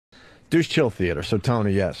Douche Chill Theater. So,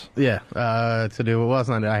 Tony, yes. Yeah, to do. Well, it's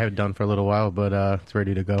not. I have done for a little while, but it's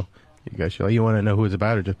ready to go. You guys show. You want to know who it's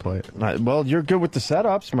about, or just play it? Well, you're good with the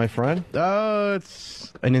setups, my friend.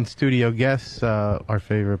 It's an in-studio guest. Our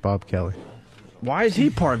favorite, Bob Kelly. Why is he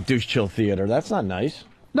part of Douche Chill Theater? That's not nice.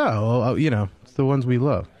 No, you know, it's the ones we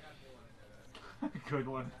love. Good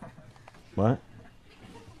one. What?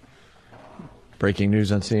 Breaking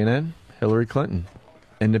news on CNN. Hillary Clinton,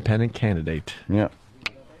 independent candidate. Yeah.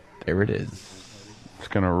 There it is. It's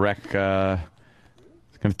going to wreck, it's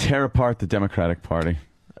going to tear apart the Democratic Party.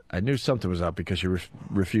 I knew something was up because she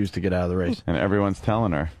refused to get out of the race. And everyone's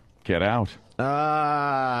telling her, get out.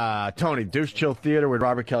 Tony, Douche Chill Theater with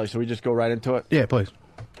Robert Kelly. So we just go right into it? Yeah, please.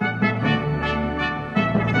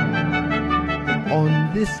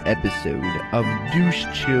 On this episode of Douche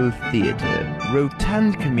Chill Theater,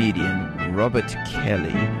 rotund comedian Robert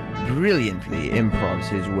Kelly brilliantly improvs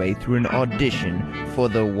his way through an audition for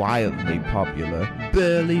the wildly popular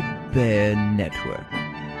Burly Bear Network.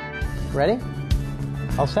 Ready?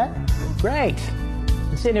 All set? Great.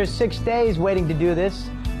 Been sitting here 6 days waiting to do this.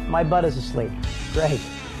 My butt is asleep. Great.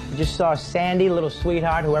 You just saw Sandy, little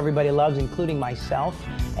sweetheart who everybody loves, including myself.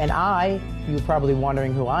 And you're probably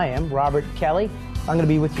wondering who I am, Robert Kelly. I'm going to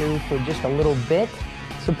be with you for just a little bit.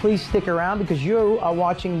 So please stick around because you are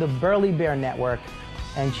watching the Burly Bear Network.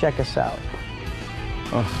 And check us out.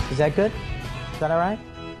 Oh. Is that good? Is that all right?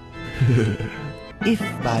 If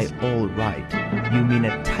by all right, you mean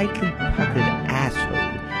a tightly puckered asshole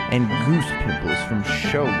and goose pimples from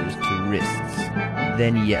shoulders to wrists,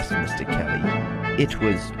 then yes, Mr. Kelly, it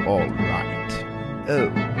was all right. Oh,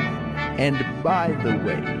 and by the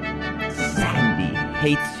way, Sandy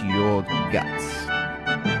hates your guts.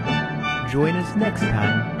 Join us next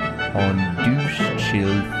time on Douche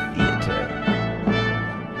Chill Theater.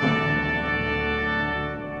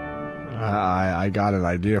 I got an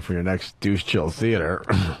idea for your next Douche Chill Theater.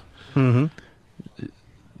 Mm-hmm.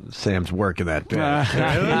 Sam's working that bit.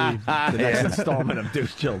 The next installment of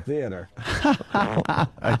Douche Chill Theater.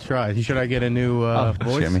 I tried. Should I get a new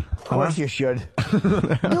voice? Jimmy. Of course you should.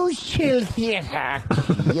 Douche Chill Theater.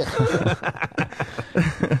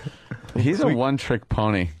 He's a one-trick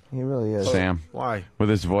pony, He really is. Sam, Why? with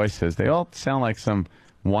his voices. They all sound like some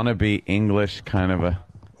wannabe English kind of a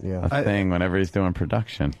thing whenever he's doing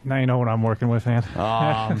production. Now you know what I'm working with, man. Oh,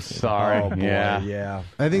 I'm sorry. Oh, boy, yeah.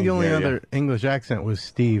 I think the only dare ya. other English accent was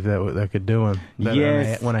Steve that could do him.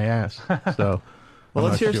 Yes. When I asked. So. Well,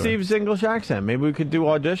 I'm let's not hear sure. Steve's English accent. Maybe we could do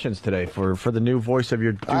auditions today for the new voice of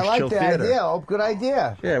your Douche I like Chill that Theater. idea. Oh, good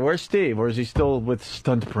idea. Yeah, where's Steve? Or is he still with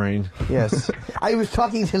Stunt Brain? Yes. I was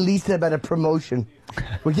talking to Lisa about a promotion.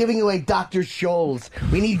 We're giving away Dr. Scholl's.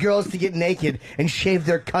 We need girls to get naked and shave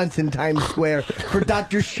their cunts in Times Square for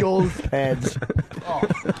Dr. Scholl's pads.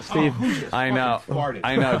 Steve, I know.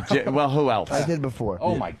 I know. Well, who else? I did before.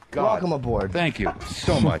 Oh, my God. Welcome aboard. Thank you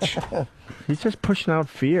so much. He's just pushing out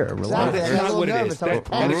fear. Exactly. Relax. I That's got a not little what it nervous. is. That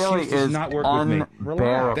really excuse does is not work with me.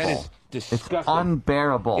 unbearable. That is disgusting.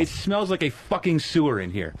 Unbearable. It smells like a fucking sewer in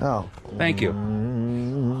here. Oh. Thank you.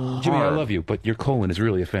 Jimmy, I love you, but your colon is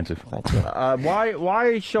really offensive.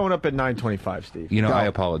 Why showing up at 9:25, Steve? You know, I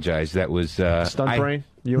apologize. That was... Stunt Brain?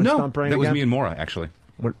 You and no, Stunt Brain that was again? me and Maura, actually.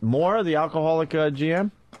 More the alcoholic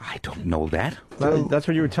GM? I don't know that. That's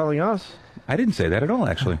what you were telling us. I didn't say that at all,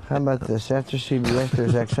 actually. How about this? After CBS,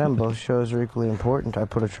 there's XM. Both shows are equally important. I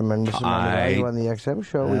put a tremendous amount of value on the XM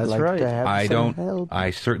show. We'd That's like right. to have I some don't... help. I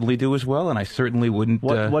certainly do as well, and I certainly wouldn't...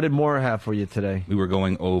 What did Maura have for you today? We were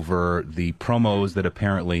going over the promos that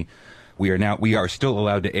apparently we are still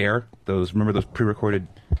allowed to air. Remember those pre-recorded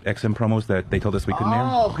XM promos that they told us we couldn't air?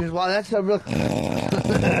 Oh, because, well, that's a real...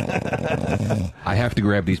 I have to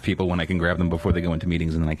grab these people when I can grab them before they go into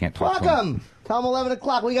meetings, and then I can't talk Fuck to them. them! Tell them 11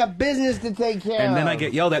 o'clock. We got business to take care of. And then I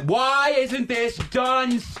get yelled at, why isn't this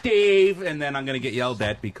done, Steve? And then I'm going to get yelled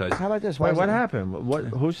at because... How about this? Wait, what Why is it-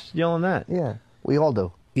 happened? Who's yelling that? Yeah, we all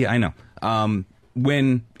do. Yeah, I know.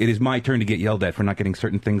 When it is my turn to get yelled at for not getting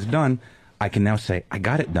certain things done, I can now say, I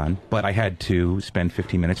got it done, but I had to spend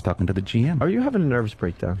 15 minutes talking to the GM. Are you having a nervous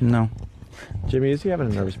breakdown? No. Jimmy, is he having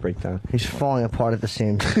a nervous breakdown? He's falling apart at the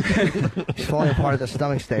seams. He's falling apart at the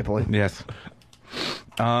stomach staple. Yes.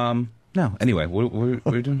 No. Anyway, what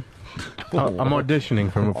are we doing? I'm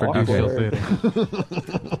auditioning for Douche Chill Theater.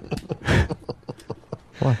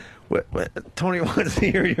 What? Tony wants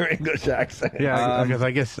to hear your English accent. Yeah,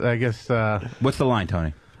 I guess. What's the line,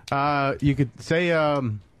 Tony? You could say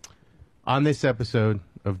on this episode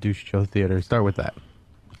of Douche Chill Theater. Start with that.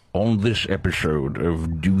 On this episode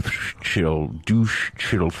of Douche Chill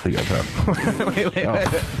Theater. wait.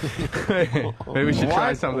 Maybe we should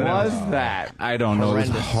try something What else. was that? I don't know. It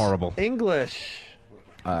was horrible. English.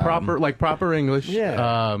 proper English.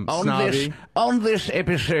 Yeah. Snobby. On this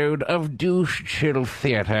episode of Douche Chill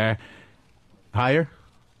Theater. Higher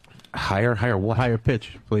what? Higher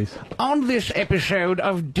pitch, please. On this episode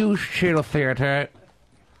of Douche Chill Theater.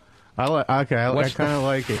 I kind of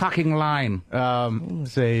like it. Fucking line.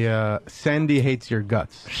 Say, Sandy hates your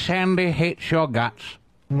guts. Sandy hates your guts.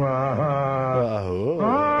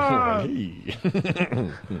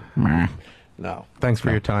 No. Thanks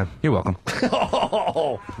for your time. You're welcome.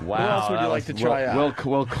 Wow. What else would you like to try out?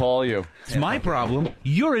 We'll call you. It's my problem.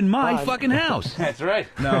 You're in my fucking house. That's right.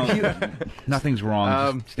 No, nothing's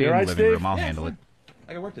wrong. Just stay in the right, living room. Steve? I'll handle it.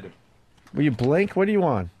 I got work to do. Will you blink? What are you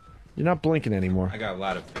on? You're not blinking anymore. I got a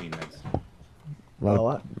lot of pain meds. A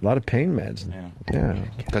lot of pain meds. Yeah.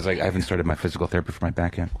 Because I haven't started my physical therapy for my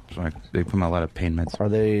back yet. So they put me on a lot of pain meds. Are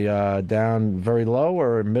they down very low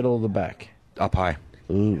or middle of the back? Up high.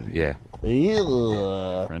 Ooh. Yeah. By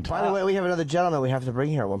the way, we have another gentleman we have to bring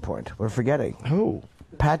here at one point. We're forgetting. Who?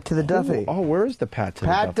 Pat to the Duffy. Oh, where is the Pat to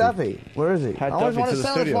Pat the Duffy? Duffy. Where is he? Pat I always Duffy want to to the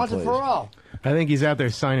sell this studio, once and please. for all. I think he's out there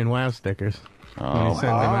signing WoW stickers. When he sends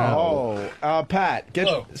them out. Pat,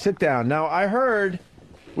 Hello. sit down. Now, I heard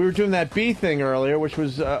we were doing that bee thing earlier, which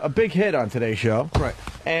was a big hit on today's show. Right.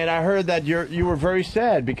 And I heard that you were very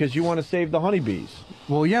sad because you want to save the honeybees.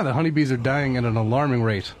 Well, yeah, the honeybees are dying at an alarming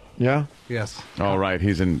rate. Yeah? Yes. Oh, right.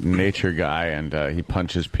 He's a nature guy, and he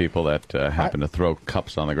punches people that happen to throw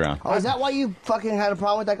cups on the ground. Oh, is that why you fucking had a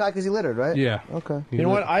problem with that guy? Because he littered, right? Yeah. Okay. You know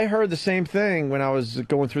what? I heard the same thing when I was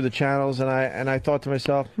going through the channels, and I thought to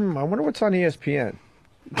myself, I wonder what's on ESPN.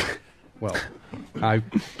 Well, I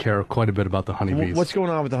care quite a bit about the honeybees. What's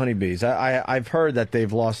going on with the honeybees? I've heard that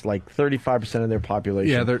they've lost like 35% of their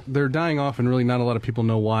population. Yeah, they're dying off, and really not a lot of people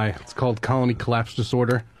know why. It's called colony collapse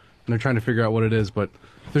disorder, and they're trying to figure out what it is. But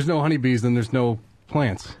if there's no honeybees, then there's no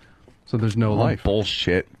plants, so there's no life.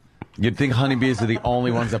 Bullshit. You'd think honeybees are the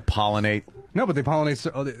only ones that pollinate. No, but they pollinate.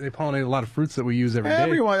 They pollinate a lot of fruits that we use every day.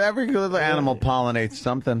 Every little animal pollinates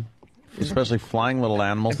something. Especially flying little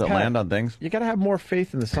animals that Pat, land on things. You got to have more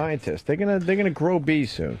faith in the scientists. They're gonna grow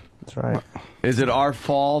bees soon. That's right. Is it our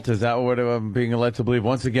fault? Is that what I'm being led to believe?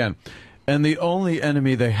 Once again, and the only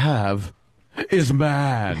enemy they have is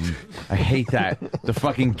man. I hate that. The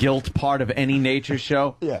fucking guilt part of any nature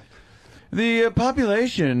show. Yeah. The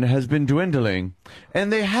population has been dwindling,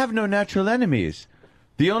 and they have no natural enemies.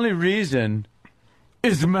 The only reason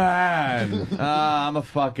is man. I'm a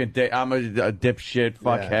fucking I'm a dipshit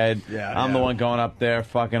fuckhead. I'm the one going up there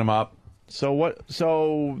fucking them up. So what?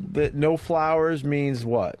 So no flowers means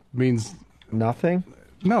what? Means nothing.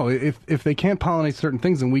 No, if they can't pollinate certain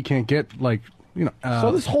things, then we can't get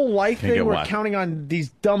so this whole life Can't thing, get we're what? counting on these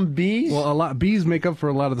dumb bees. Well, bees make up for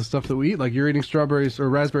a lot of the stuff that we eat. Like you're eating strawberries or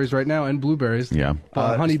raspberries right now, and blueberries. Yeah.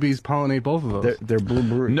 Honeybees pollinate both of those. they're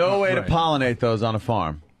blueberry. No way to Right. pollinate those on a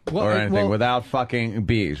farm or anything without fucking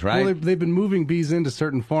bees, right? Well, they've been moving bees into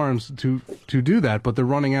certain farms to do that, but they're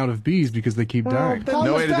running out of bees because they keep dying.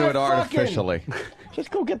 No way to do it artificially. Just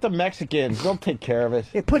go get the Mexicans. They'll take care of it.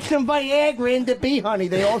 They put some Viagra into bee honey.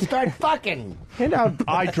 They all start fucking. Hand out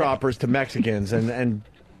eye droppers to Mexicans and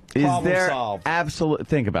Is problem there solved. absolute?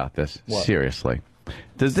 Think about this What? seriously.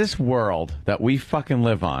 Does this world that we fucking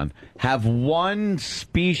live on have one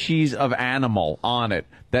species of animal on it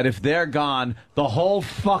that if they're gone, the whole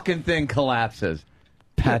fucking thing collapses?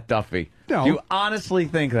 Pat Duffy. No. Do you honestly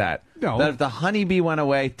think that? No. That if the honeybee went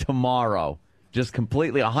away tomorrow, just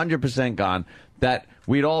completely 100% gone, that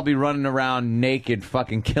we'd all be running around naked,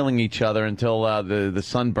 fucking killing each other until the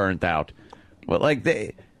sun burnt out? Well, like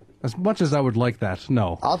they. As much as I would like that,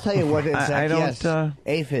 no. I'll tell you what it's I don't, yes.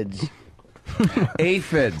 Aphids.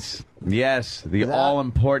 Aphids. Yes, the That-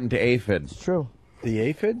 all-important aphids. It's true. the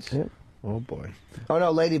aphids. Yeah. Oh boy. Oh,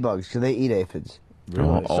 no, ladybugs, because they eat aphids.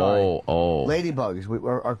 Oh, Sorry. oh. Ladybugs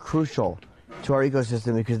are crucial to our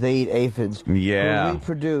ecosystem because they eat aphids. Yeah. Who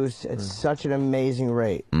reproduce at such an amazing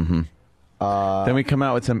rate. Then we come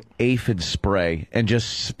out with some aphid spray and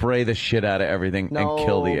just spray the shit out of everything No, and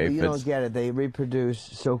kill the you don't aphids. get it. They reproduce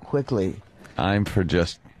so quickly. I'm for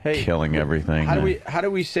just Hey, killing everything. How do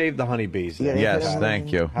we save the honeybees? then? Yeah. Yes,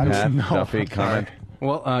 thank you. How do we- Pat No. Duffy, comment.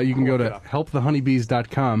 Well, you can go to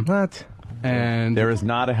helpthehoneybees.com. What? And There is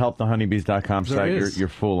not a helpthehoneybees.com There site. is. You're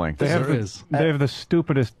fooling. there is. They have the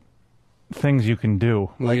stupidest things you can do.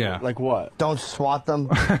 Well, yeah. Like what? Don't swat them.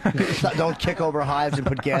 Don't kick over hives and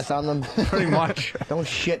put gas on them. Pretty much. Don't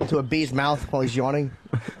shit into a bee's mouth while he's yawning.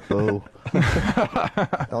 Boo.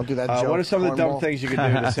 Don't do that joke. What are some of the dumb Cornwall. things you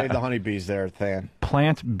can do to save the honeybees there, Than?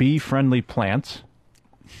 Plant bee-friendly plants.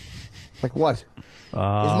 Like what? Is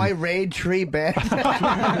my raid tree bad?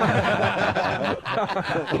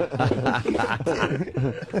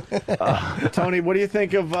 Tony, what do you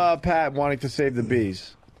think of Pat wanting to save the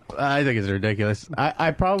bees? I think it's ridiculous.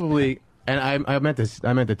 I probably, and I meant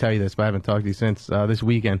to tell you this, but I haven't talked to you since this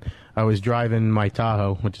weekend. I was driving my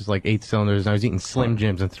Tahoe, which is like 8 cylinders, and I was eating Slim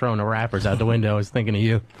Jims and throwing the wrappers out the window. I was thinking of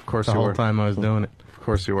you. Of course the you whole were. time I was doing it. Of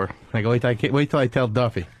course you were. Like wait till I tell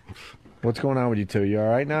Duffy. What's going on with you two? You all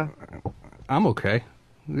right now? I'm okay.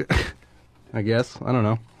 I guess. I don't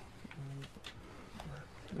know.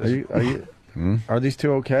 Are these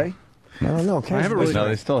two okay? I don't know. I haven't really. No,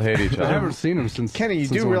 they still hate each I other. haven't seen him since. Kenny, you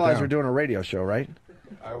since do it went realize down. we're doing a radio show, right?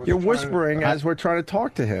 You're whispering as we're trying to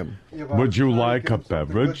talk to him. Would you like a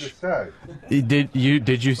beverage?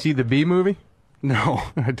 Did you see the Bee movie? No,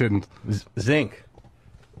 I didn't. Zinc.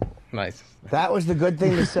 Nice. That was the good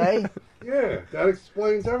thing to say. Yeah, that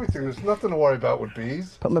explains everything. There's nothing to worry about with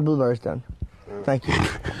bees. Put my blueberries down. Thank you.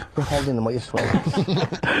 You're holding them while you swallow.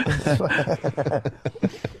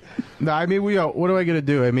 No, I mean, what do I got to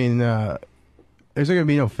do? I mean, there's not going to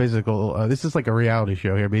be no physical. This is like a reality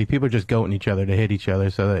show here. People are just goating each other to hit each other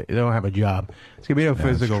so that they don't have a job. It's going to be no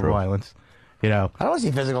physical violence. You know. I don't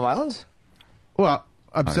see physical violence. Well,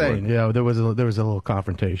 I'm saying, you know, there was a little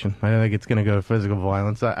confrontation. I don't think it's going to go to physical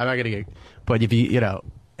violence. I'm not going to get. But if you know,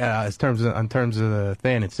 in terms of the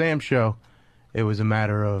Than and Sam show, it was a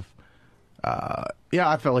matter of. Yeah,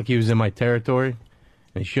 I felt like he was in my territory,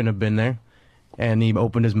 and he shouldn't have been there. And he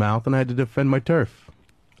opened his mouth, and I had to defend my turf.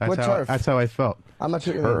 What turf? That's how I felt. I'm not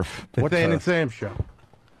sure. Turf. The What Than and turf? Sam show.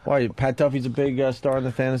 Why? Pat Duffy's a big star in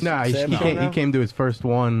the fantasy. No, he came to his first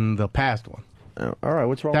one, the past one. All right,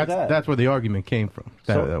 what's wrong with that? That's where the argument came from.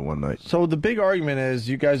 That one night. So the big argument is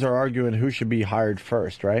you guys are arguing who should be hired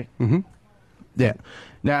first, right? Mm-hmm. Yeah.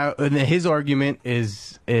 Now, and his argument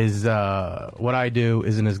is what I do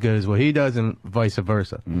isn't as good as what he does, and vice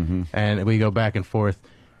versa. Mm-hmm. And we go back and forth,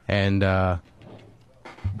 and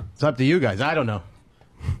it's up to you guys. I don't know.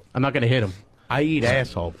 I'm not going to hit him. I eat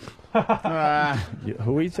asshole.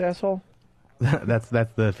 Who eats asshole? That's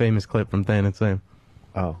the famous clip from Than and Sam.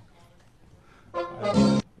 Oh.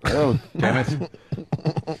 Oh, damn it.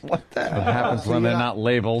 What the hell? What happens when they're not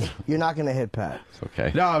labeled? You're not going to hit Pat. It's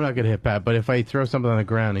okay. No, I'm not going to hit Pat, but if I throw something on the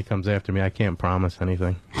ground, he comes after me. I can't promise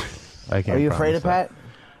anything. I can't. Are you afraid promise of Pat? that.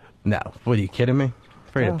 No. What, are you kidding me?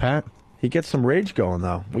 Afraid of Pat? He gets some rage going,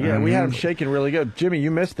 though. We had him shaking really good. Jimmy,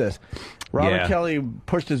 you missed this. Robert Yeah. Kelly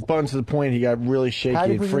pushed his buttons to the point he got really shaky How'd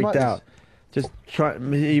he and push his freaked buttons? out.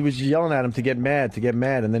 He was yelling at him to get mad,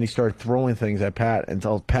 and then he started throwing things at Pat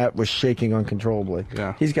until Pat was shaking uncontrollably.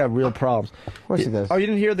 Yeah. He's got real problems. Of course he does. Oh, you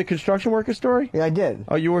didn't hear the construction worker story? Yeah, I did.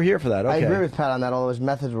 Oh, you were here for that. Okay. I agree with Pat on that, although his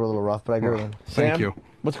methods were a little rough, but I agree with him. Thank Sam, you.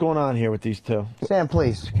 What's going on here with these two? Sam,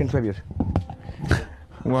 please, contribute.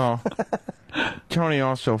 Well, Tony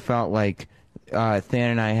also felt like Than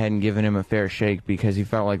and I hadn't given him a fair shake because he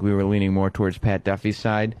felt like we were leaning more towards Pat Duffy's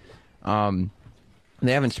side.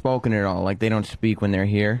 They haven't spoken at all. Like, they don't speak when they're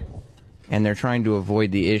here. And they're trying to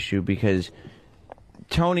avoid the issue because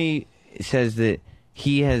Tony says that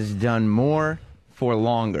he has done more for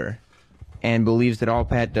longer and believes that all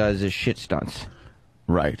Pat does is shit stunts.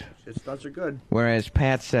 Right. Shit stunts are good. Whereas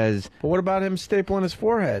Pat says... But what about him stapling his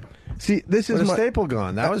forehead? See, this is With a my staple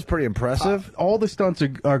gun. That was pretty impressive. all the stunts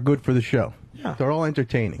are good for the show. Yeah. They're all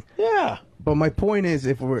entertaining. Yeah. But my point is,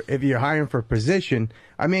 if you're hiring for a position,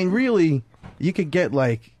 I mean, really, you could get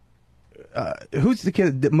like, who's the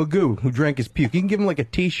kid, Magoo, who drank his puke? You can give him like a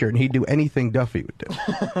T-shirt, and he'd do anything Duffy would do.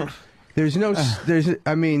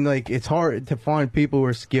 I mean, like, it's hard to find people who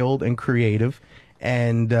are skilled and creative,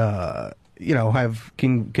 and you know,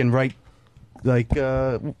 can write like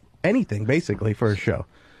anything basically for a show.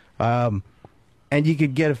 And you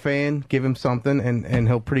could get a fan, give him something, and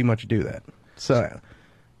he'll pretty much do that. So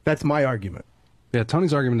that's my argument. Yeah,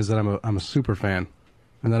 Tony's argument is that I'm a super fan,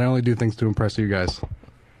 and that I only do things to impress you guys.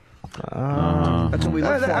 That's what we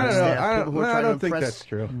look for. I don't know. Yeah, I people who are trying to don't think impress. that's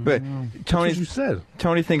true. But What you said.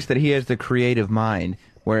 Tony thinks that he has the creative mind,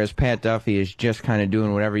 whereas Pat Duffy is just kind of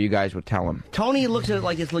doing whatever you guys would tell him. Tony looks at it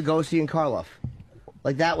like it's Lugosi and Karloff.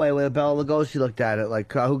 Like that way, where Bela Lugosi looked at it,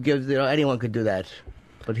 like, who gives, anyone could do that.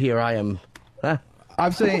 But here I am. Huh?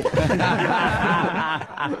 I'm saying,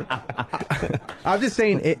 I'm just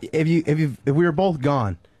saying, if we were both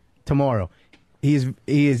gone tomorrow, he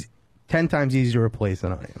is 10 times easier to replace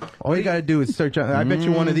than I am. All you got to do is search. I bet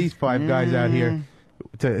you one of these 5 guys out here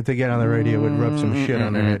to get on the radio would rub some shit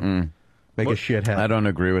on their head, make a shit head. I don't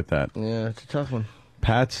agree with that. Yeah, it's a tough one.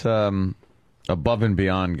 Pat's above and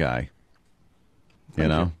beyond guy. You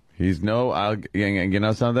know, he's no. You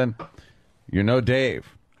know something? You're no Dave.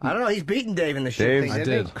 I don't know. He's beating Dave in the shit Dave, thing. I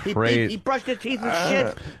didn't did. he? Great. He brushed his teeth with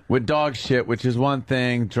shit. With dog shit, which is one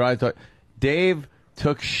thing. Dry talk. Dave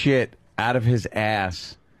took shit out of his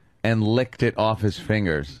ass and licked it off his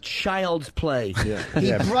fingers. Child's play. Yeah.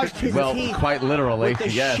 He brushed his teeth quite literally. with the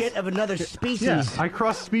Yes. shit of another species. Yeah, I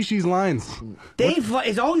cross species lines. Dave,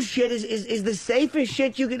 his own shit is the safest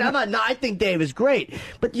shit you can. I think Dave is great,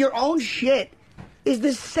 but your own shit is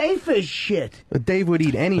the safest shit. But Dave would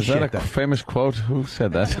eat any Is shit. that a famous quote? Who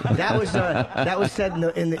said that? That was said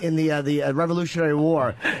in the Revolutionary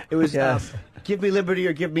War. It was give me liberty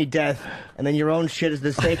or give me death, and then your own shit is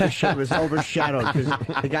the safest shit was overshadowed because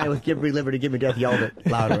the guy with give me liberty, give me death yelled it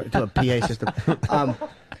louder to a PA system.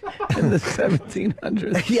 In the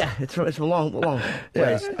 1700s. Yeah, it's from a long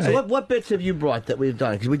place. So what bits have you brought that we've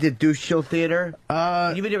done? Because we did Douche Chill Theater.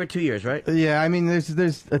 You've been here for 2 years, right? Yeah, I mean,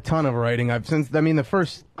 there's a ton of writing. The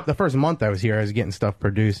first month I was here, I was getting stuff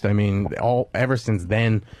produced. I mean, ever since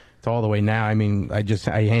then to all the way now. I mean, I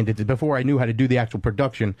handed it before I knew how to do the actual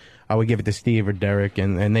production. I would give it to Steve or Derek,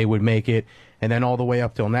 and they would make it. And then all the way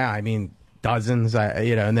up till now, I mean, dozens.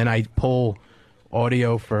 And then I pull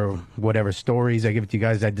audio for whatever stories. I give it to you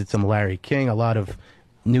guys. I did some Larry King, a lot of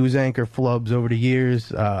news anchor flubs over the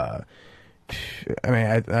years. I mean,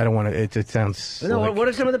 I don't want to. It sounds. No, like, what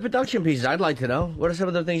are some of the production pieces? I'd like to know. What are some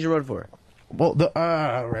of the things you wrote for? Well,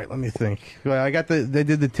 right. Let me think. Well, I got they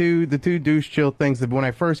did the two Douche Chill things. When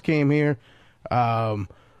I first came here, I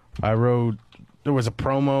wrote. There was a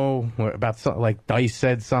promo about something like Dice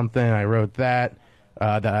said something. I wrote that.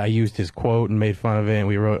 That I used his quote and made fun of it.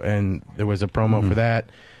 And there was a promo for that.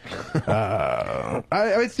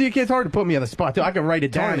 It's hard to put me on the spot too. I can write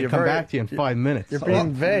it down and come back to you in 5 minutes. You're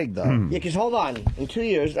being vague though. Yeah, because hold on, in 2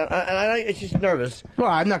 years, and it's just nervous. Well,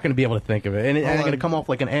 I'm not going to be able to think of it, and I'm going to come off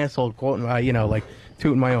like an asshole quoting, like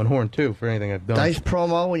tooting my own horn too for anything I've done. Dice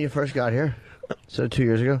promo when you first got here, so 2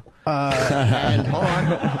 years ago. And hold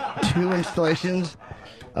on, 2 installations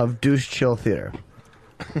of Douche Chill Theater.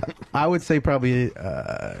 I would say probably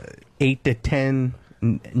 8 to 10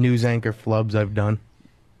 news anchor flubs I've done.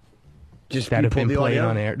 Just that have been the played audio?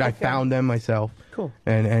 on air. I found them myself. Cool.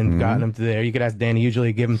 And gotten them to there. You could ask Danny. Usually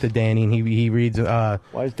I give them to Danny, and he reads. Why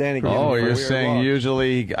is Danny? Oh, you're saying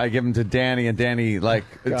usually I give them to Danny, and Danny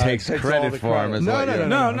takes credit for him.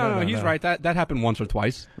 No. He's right. That happened once or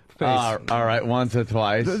twice. All right, once or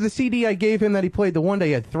twice. The CD I gave him that he played the one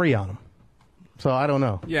day had 3 on them. So I don't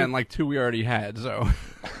know. Yeah, and like 2 we already had. So.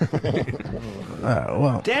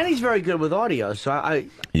 Well, Danny's very good with audio, so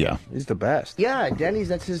yeah, he's the best. Yeah,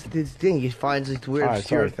 that's his thing. He finds it weird,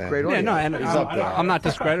 obscure, great audio. Yeah, no, and I'm not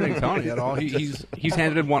discrediting Tony at all. He's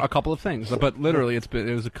handed a couple of things, but literally it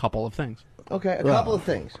was a couple of things. Okay, a couple of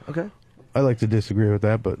things. Okay. I like to disagree with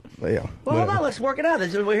that, but yeah. Well, hold on. Let's work it out.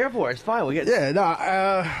 That's what we're here for. It's fine. We get. Yeah,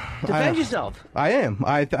 no. Defend yourself. I am.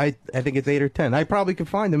 I think it's 8 or 10. I probably could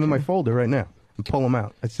find them in my folder right now and pull them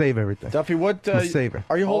out. I'd save everything. Duffy, what? Saver.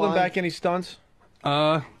 Are you holding back any stunts?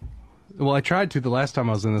 Well, I tried to the last time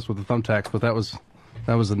I was in this with the thumbtacks, but that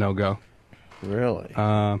was a no-go. Really?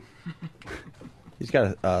 He's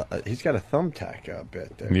got a thumbtack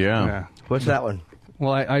bit there. Yeah. What's that one?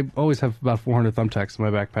 Well, I always have about 400 thumbtacks in my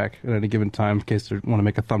backpack at any given time in case they want to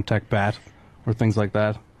make a thumbtack bat or things like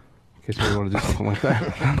that. In case we want to do something like that.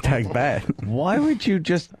 Thumbtack bat. Why would you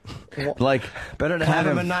just better to have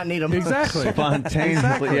him and not need him? Exactly. Spontaneously,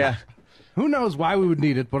 Exactly. yeah. Who knows why we would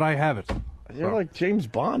need it, but I have it. You're like James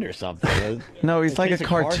Bond or something. No, he's like a case of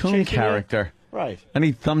cars cartoon chasing you? character. Right. I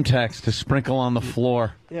need thumbtacks to sprinkle on the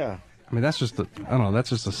floor. Yeah. I mean, that's just I don't know. That's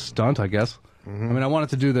just a stunt, I guess. I mean, I wanted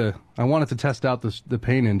to test out the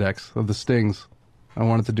pain index of the stings. I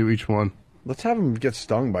wanted to do each one. Let's have him get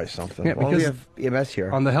stung by something. Yeah, Well, we because have EMS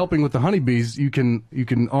here. on the helping with the honeybees, you can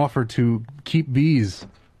offer to keep bees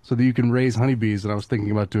so that you can raise honeybees, and I was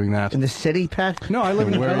thinking about doing that. In the city, Pat? No, I live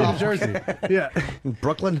in New Jersey. Yeah,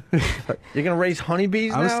 Brooklyn? You're gonna raise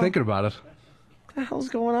honeybees now? I was thinking about it. What the hell's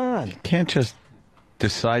going on? You can't just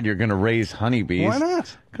decide you're going to raise honeybees. Why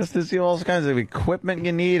not? Because there's all kinds of equipment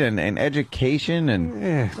you need and education and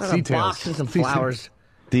A box and some flowers.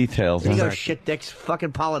 details. There you go, shit dicks.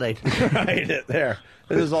 Fucking pollinate. Right there.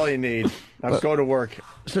 This is all you need. Now go to work.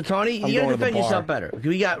 So, Tony, I'm you got going to to the defend yourself bar. better.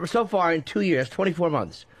 We got, so far in 2 years, 24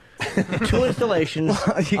 months, 2 installations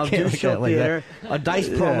of can't Douche look at Chill it like Theater, a Dice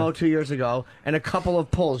promo 2 years ago, and a couple of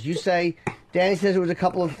pulls. You say, Danny says it was a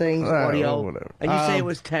couple of things, audio, whatever. and you say it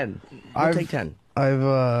was 10. I'll take 10. I've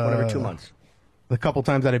Whatever, 2 months. The couple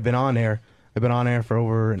times that I've been on air, I've been on air for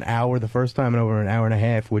over an hour the first time and over an hour and a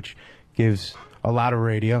half, which gives a lot of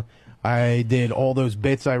radio. I did all those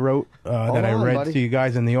bits I wrote that I read to you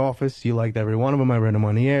guys in the office. You liked every one of them. I read them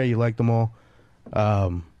on the air. You liked them all.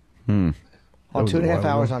 On 2.5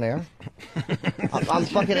 hours on air? I'm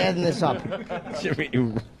fucking adding this up.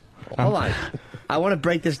 Hold on. I want to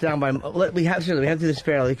break this down by... We have to do this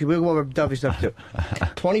fairly. We'll go over Duffy stuff, too.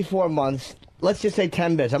 24 months. Let's just say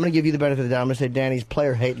 10 bits. I'm going to give you the benefit of the doubt. I'm going to say Danny's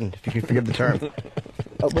player hating, if you can forgive the term.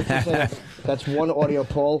 Let's just say that's one audio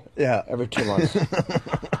pull every 2 months.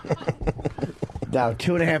 Now,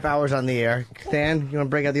 2.5 hours on the air. Stan, you want to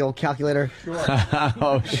break out the old calculator? Sure.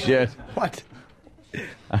 Oh, shit. What?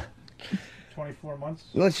 24 months?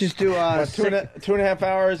 Let's just do 2.5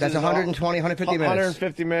 hours. That's 120, 150 minutes.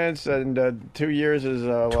 150 minutes, and 2 years is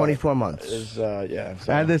 24 months. Is yeah.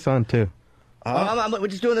 So. Add this on too. We're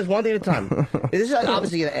just doing this one thing at a time. This is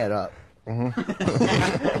obviously going to add up.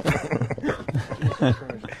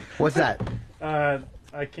 What's that?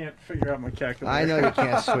 I can't figure out my calculator. I know you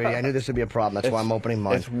can't, sweetie. I knew this would be a problem. That's why I'm opening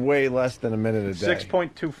mine. It's way less than a minute a day.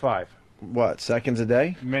 6.25 What, seconds a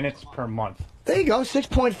day? minutes per month. There you go.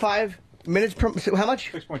 6.5 minutes per... So how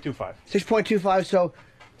much? 6.25. 6.25. So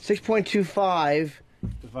 6.25...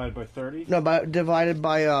 Divided by 30? No, divided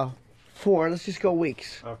by 4. Let's just go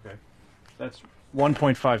weeks. Okay. That's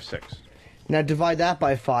 1.56. Now divide that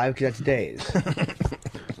by 5 because that's days.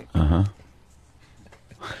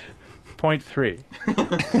 0.3.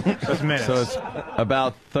 That's minutes. So it's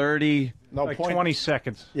about 30... No, like 20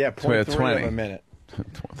 seconds. Yeah, 0.3 20. of a minute.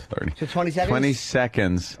 30. So 20 seconds? 20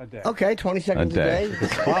 seconds A day. Okay, 20 seconds a day.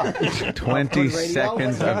 It's fine. 20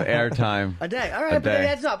 seconds of airtime. A day. All right, but it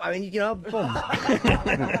adds up. I mean, boom.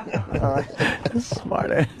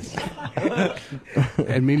 Smart ass.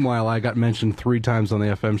 And meanwhile, I got mentioned 3 times on the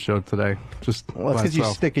FM show today. Just Well, it's by because you're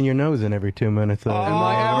itself. sticking your nose in every 2 minutes. Am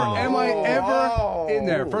I ever in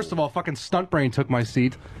there? First of all, fucking Stunt Brain took my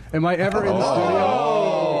seat. Am I ever in the studio?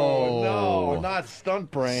 No, not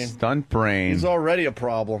Stunt Brain. Stunt Brain. He's already a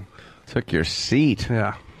problem. Took your seat.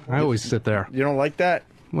 Yeah, I always sit there. You don't like that?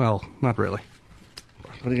 Well, not really.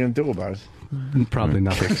 What are you going to do about it? Probably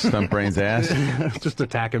nothing. Stunt Brain's ass. Just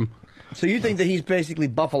attack him. So you think that he's basically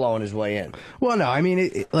buffaloing his way in? Well, no, I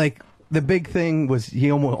mean, like, the big thing was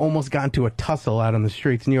he almost got into a tussle out on the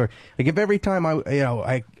streets in New York. Like, if every time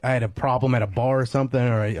I had a problem at a bar or something,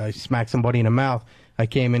 or I smacked somebody in the mouth, I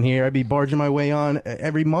came in here, I'd be barging my way on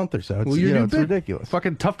every month or so. It's, Well, it's it's ridiculous.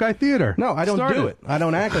 Fucking tough guy theater. No, I don't Start do it. I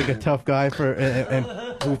don't act like a tough guy and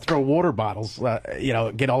who throw water bottles.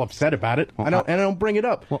 Get all upset about it. Well, I don't bring it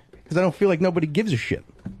up because I don't feel like nobody gives a shit.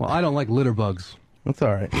 Well, I don't like litter bugs. That's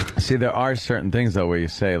all right. See, there are certain things, though, where you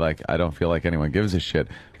say, like, I don't feel like anyone gives a shit.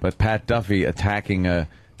 But Pat Duffy attacking a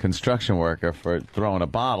construction worker for throwing a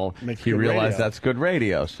bottle, he realized that's good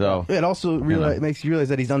radio. So It also makes you realize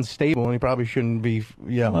that he's unstable and he probably shouldn't be.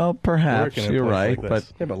 Well, perhaps working in a you're place right, like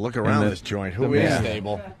but this. Look around this joint. Who is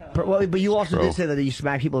stable? But you also True. did say that you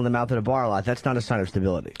smack people in the mouth at a bar a lot. That's not a sign of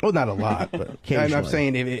stability. Well, not a lot, but I'm Occasionally.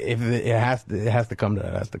 saying if it has to come to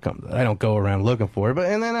that, it has to come to that. I don't go around looking for it,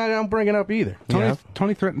 and then I don't bring it up either. you know?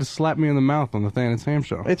 Tony threatened to slap me in the mouth on the Than and Sam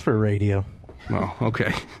show. It's for radio. Oh,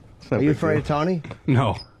 okay. Are you afraid of Tony?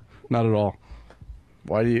 No, not at all.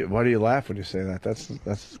 Why do you laugh when you say that?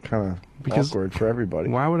 That's kind of awkward for everybody.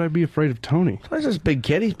 Why would I be afraid of Tony? He's just a big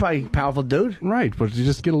kid. He's probably a powerful dude. Right, but you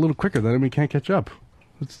just get a little quicker, then we can't catch up.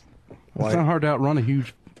 It's not hard to outrun a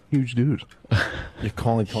huge dude. You're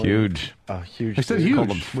calling Tony huge. Huge. I said dude. huge. Called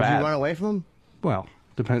him Would fat. you run away from him? Well,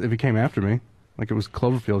 depends if he came after me, like it was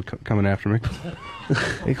Cloverfield coming after me.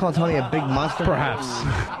 You call Tony a big monster? Perhaps.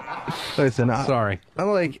 Listen, Sorry. I'm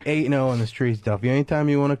like 8-0 on the street stuff. Anytime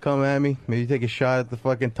you want to come at me, maybe take a shot at the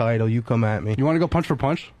fucking title, you come at me. You want to go punch for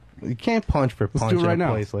punch? You can't punch for punch do it right in a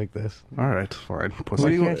now. place like this. All right, fine.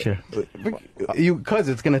 Why can't you? Because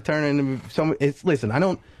it's going to turn into some. Listen, I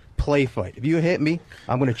don't play fight. If you hit me,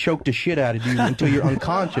 I'm going to choke the shit out of you until you're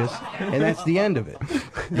unconscious, and that's the end of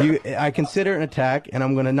it. I consider it an attack, and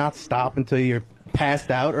I'm going to not stop until you're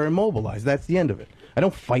passed out or immobilized. That's the end of it. I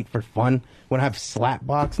don't fight for fun. Want to have slap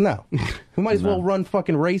box? No. We might as well run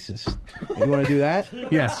fucking races. You want to do that?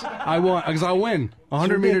 Yes, I want because I'll win.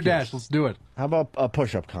 100-meter dash. Let's do it. How about a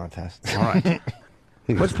push-up contest? All right.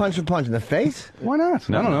 What's punch for punch? In the face? Why not?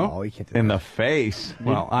 I don't know. Oh, you can't do In that. the face.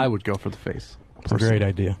 Well, I would go for the face. It's a great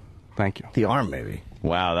idea. Thank you. The arm, maybe.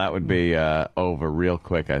 Wow, that would be over real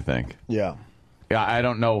quick, I think. Yeah. Yeah, I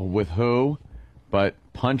don't know with who, but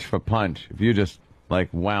punch for punch. If you just like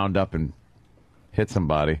wound up and hit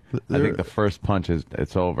somebody, I think the first punch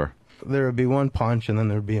it's over. There would be one punch, and then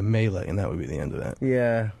there would be a melee, and that would be the end of that.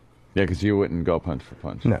 Yeah. Yeah, because you wouldn't go punch for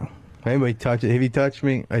punch. No. Anybody touch it? If he touched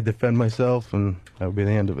me, I defend myself, and that would be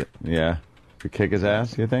the end of it. Yeah. You kick his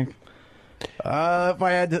ass, you think? If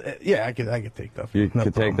I had to, yeah, I could take Duffy. You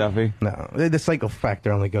could take Duffy? No, the cycle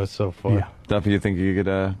factor only goes so far. Yeah. Duffy, you think you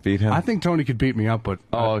could beat him? I think Tony could beat me up, but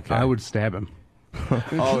okay. I would stab him.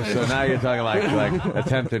 Oh, so now you're talking like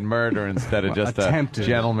attempted murder instead of just Attempted. a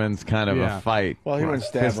gentleman's kind of a fight. Well, he wouldn't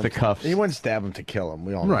stab him. Fisticuffs. He wouldn't stab him to kill him.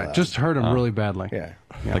 We all know Right, that. just hurt him really badly. Yeah.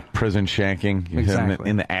 Like prison shanking. You hit him Exactly.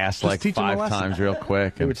 in the ass Just like teach him a 5 lesson. times real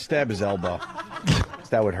quick. He would stab his elbow.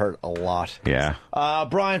 That would hurt a lot. Yeah.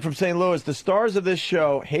 Brian from St. Louis, the stars of this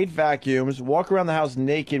show hate vacuums, walk around the house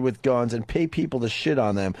naked with guns, and pay people to shit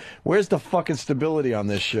on them. Where's the fucking stability on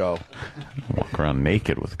this show? Walk around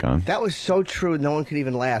naked with guns. That was so true. No one could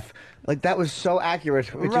even laugh. Like that was so accurate.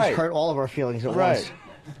 It just Right. hurt all of our feelings at Right.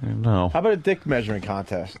 once. No. How about a dick measuring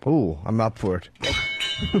contest? Ooh, I'm up for it.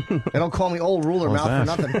 They don't call me old ruler What's mouth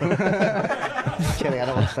for that? nothing. Just kidding. I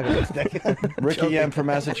don't want to suck a lipstick. Ricky M. from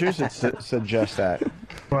Massachusetts suggests that.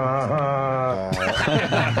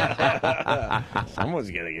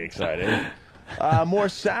 Someone's getting excited. More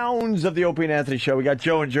sounds of the Opie and Anthony show. We got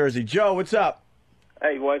Joe in Jersey. Joe, what's up?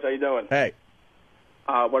 Hey, boys, how you doing? Hey.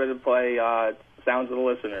 Wanted to play Sounds of the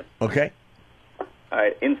Listener. Okay. All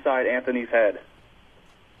right, Inside Anthony's Head.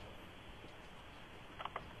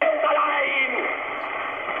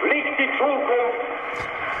 Liegt die Zukunft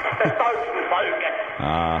des deutschen Volkes.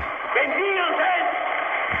 Wenn wir sind,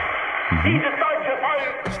 dieses deutsche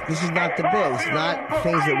Volk. This is not the biz, not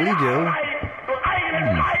things that we do.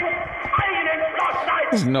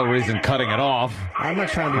 There's no reason cutting it off. I'm not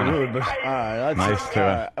trying to be rude, but Nice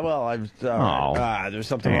to- well, I'm. Oh. There's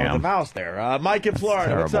something wrong with the Damn. mouse there. Mike in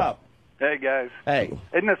Florida, what's terrible. up? Hey, guys. Hey.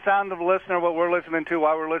 Isn't the sound of the listener what we're listening to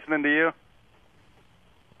while we're listening to you?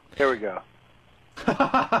 Here we go.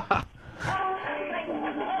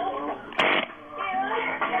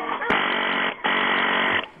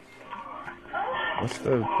 What's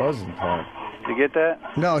the buzzing part? You get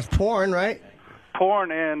that? no, it's porn, right?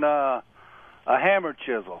 Porn and a hammer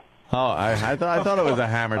chisel. Oh, I thought it was a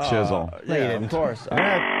hammer chisel. Yeah, of course.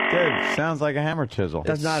 Yeah, good. Sounds like a hammer chisel.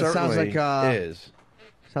 Does not. It sounds certainly like is.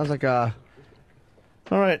 Sounds like All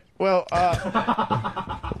right. Well,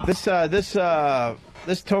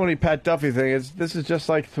 this Tony Pat Duffy thing this is just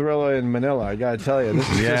like Thriller in Manila. I gotta tell you, this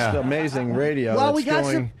is just amazing radio. Well, that's we got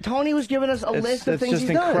going, some. Tony was giving us a list of it's things just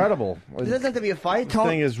he's done. incredible. It doesn't have to be a fight. This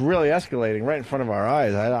thing is really escalating right in front of our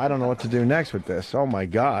eyes. I don't know what to do next with this. Oh my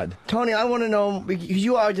God. Tony, I want to know, because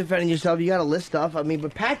you are defending yourself. You got to list stuff. I mean,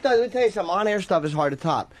 but Pat does. Let me tell you something. On-air stuff is hard to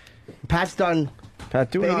top. Pat's done. Pat,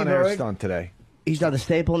 do an Baby on-air Bird. stunt today. He's done the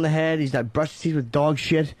staple in the head. He's done brush his teeth with dog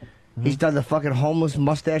shit. He's done the fucking homeless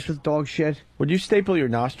mustache with dog shit. Would you staple your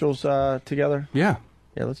nostrils together? Yeah.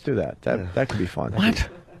 Yeah, let's do that. That could be fun. What?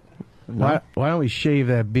 Why don't we shave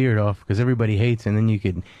that beard off? Because everybody hates it, and then you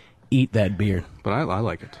could eat that beard. But I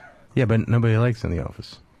like it. Yeah, but nobody likes it in the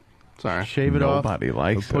office. Sorry. Shave it off. Nobody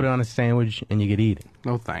likes Put it. it on a sandwich, and you could eat it.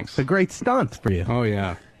 No thanks. It's a great stunt for you. Oh,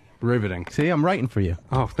 yeah. Riveting. See, I'm writing for you.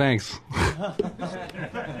 Oh, thanks.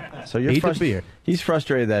 So you're Eat the beer. He's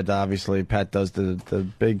frustrated that obviously Pat does the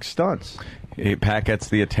big stunts. Pat gets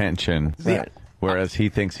the attention, Right. whereas he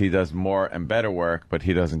thinks he does more and better work, but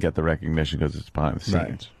he doesn't get the recognition because it's behind the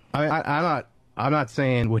scenes. Right. I'm not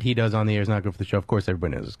saying what he does on the air is not good for the show. Of course,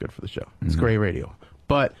 everybody knows it's good for the show. It's great radio.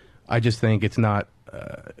 But I just think it's not,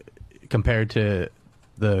 compared to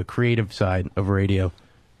the creative side of radio,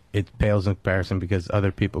 it pales in comparison because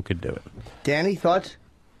other people could do it. Danny, thoughts?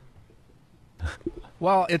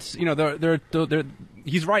 Well, it's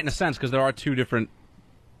he's right in a sense because there are two different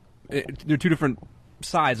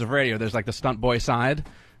sides of radio. There's like the stunt boy side,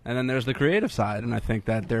 and then there's the creative side. And I think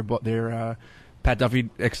that Pat Duffy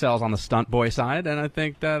excels on the stunt boy side, and I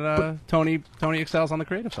think that Tony excels on the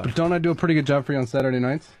creative side. But don't I do a pretty good job for you on Saturday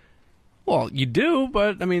nights? Well, you do,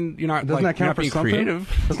 but I mean, you're not. Doesn't that count for being something?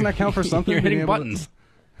 creative? Doesn't that count for something? You're hitting being able to- buttons.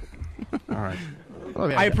 All right.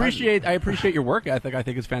 I appreciate your work ethic. I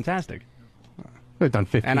think it's fantastic. We've done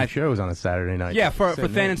 15 And shows on a Saturday night. Yeah, for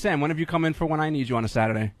Than and Sam. When have you come in for When I Need You on a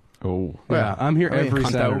Saturday? Oh, Yeah, I'm here every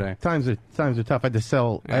Saturday. Times are tough. I had to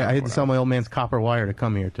sell. Yeah, I had to sell my old man's copper wire to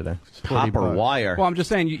come here today. It's $40 bucks. Well, I'm just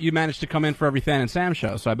saying you managed to come in for every Than and Sam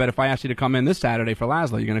show. So I bet if I asked you to come in this Saturday for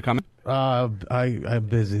Laszlo, you're going to come in. I'm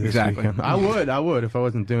busy this Exactly. weekend. I would if I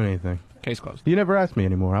wasn't doing anything. Case closed. You never asked me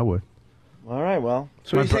anymore. I would. All right, well.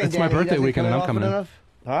 So It's my birthday weekend, and I'm coming in.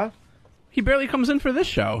 Huh? He barely comes in for this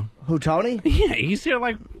show. Who, Tony? Yeah, he's here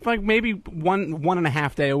like maybe one and a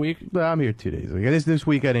half day a week. But I'm here 2 days a week. This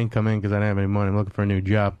week I didn't come in because I didn't have any money. I'm looking for a new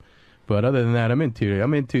job. But other than that, I'm in 2 days.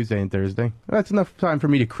 I'm in Tuesday and Thursday. That's enough time for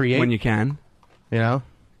me to create. When you can. You know?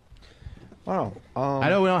 Wow. I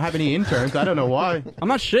know we don't have any interns. I don't know why. I'm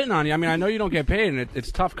not shitting on you. I mean, I know you don't get paid, and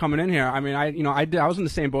it's tough coming in here. I mean, I was in the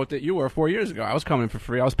same boat that you were 4 years ago. I was coming for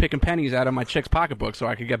free. I was picking pennies out of my chick's pocketbook so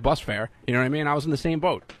I could get bus fare. You know what I mean? I was in the same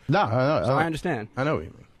boat. No, So I understand. I know what you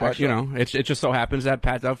mean. But you know, it just so happens that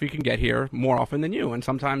Pat Duffy can get here more often than you, and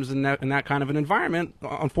sometimes in that kind of an environment,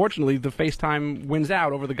 unfortunately, the FaceTime wins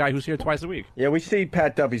out over the guy who's here twice a week. Yeah, we see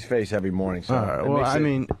Pat Duffy's face every morning. So well, I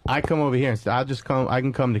mean, I come over here and I'll just come. I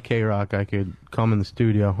can come to K-Rock. I could come in the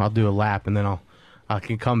studio. I'll do a lap, and then I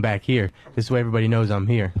can come back here. This way everybody knows I'm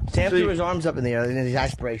here. Sam threw his arms up in the air in his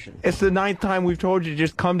aspiration. It's the 9th time we've told you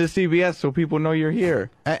just come to CBS so people know you're here.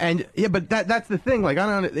 And yeah, but that's the thing. Like,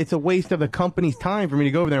 I don't. It's a waste of the company's time for me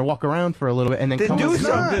to go over there and walk around for a little bit and then come do to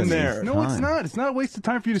something there. No, it's not. It's not a waste of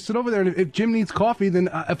time for you to sit over there. And if Jim needs coffee, then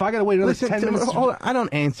if I got to wait another 10 minutes. Hold on, I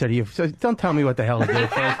don't answer to you, so don't tell me what the hell to do.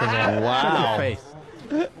 First of all, Wow. Shut your face.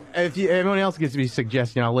 If everyone else gives me a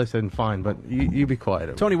suggestion, I'll listen. Fine, but you be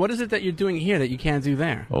quiet. Tony, what is it that you're doing here that you can't do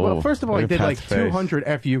there? Well, first of all, I did like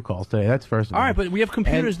 200 FU calls today. That's first of all. All right, but we have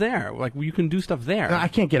computers there. Like, you can do stuff there. No, I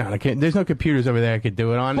can't get on. There's no computers over there I could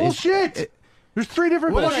do it on. Bullshit! There's 3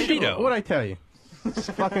 different What bullshit. did I tell you? It's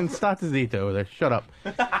fucking Statizito over there. Shut up.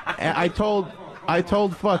 And I told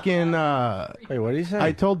fucking. Wait, what did he say?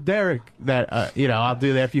 I told Derek that I'll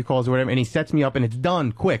do the FU calls or whatever, and he sets me up, and it's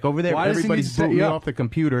done quick over there. Why does he need to Everybody's set booting you me up? off the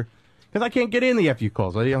computer because I can't get in the FU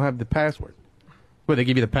calls. I don't have the password. What, they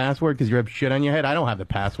give you the password because you have shit on your head? I don't have the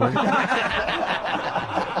password. I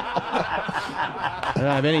don't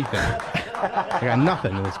have anything. I got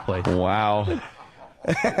nothing in this place. Wow.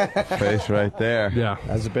 Face right there. Yeah.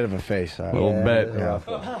 That's a bit of a face. A little bit. Yeah.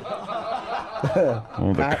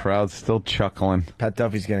 Oh, the crowd's still chuckling. Pat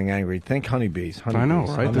Duffy's getting angry. Think honeybees. I know,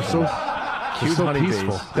 right? They're so cute, so honeybees.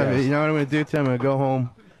 peaceful. Yes. You know what I'm going to do, Tim? I'm going to go home.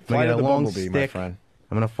 I'm Fly going to to the get a long bumblebee, my stick. friend.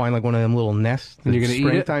 I'm going to find like one of them little nests. And you're gonna eat it?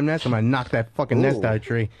 Springtime nests. I'm going to knock that fucking nest out of the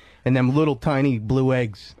tree. And them little tiny blue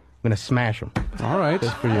eggs, I'm going to smash them. All right.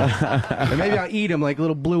 Just for you. And maybe I'll eat them like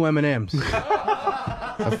little blue M&Ms.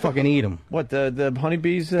 I'll fucking eat them. What, the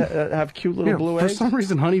honeybees have cute little blue for eggs? some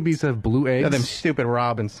reason, honeybees have blue eggs. Yeah, them stupid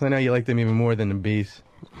robins. I know you like them even more than the bees.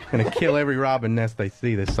 I'm going to kill every robin nest I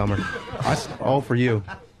see this summer. All for you.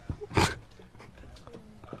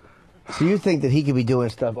 So you think that he could be doing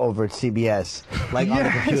stuff over at CBS, like on the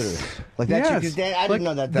computers? Like that? Yes. Because I didn't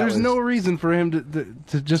know that. There's no reason for him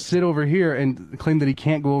to just sit over here and claim that he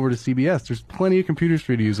can't go over to CBS. There's plenty of computers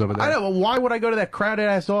for you to use over there. I know. Well, why would I go to that crowded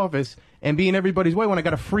ass office and be in everybody's way when I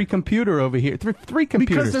got a free computer over here? Three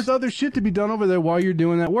computers. Because there's other shit to be done over there while you're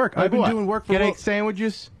doing that work. Like I've been what? doing work for Get Will. egg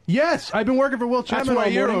sandwiches. Yes, I've been working for Will Chapman. That's why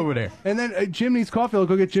all you're morning. over there. And then Jim needs coffee. I'll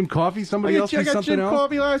go get Jim coffee. Somebody else I needs got something Jim else.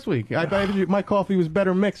 coffee last week. My coffee was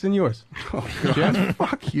better mixed than yours. Jim,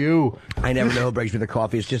 fuck you. I never know who brings me the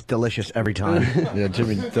coffee. It's just delicious every time. Yeah,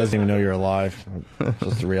 Jimmy doesn't even know you're alive. That's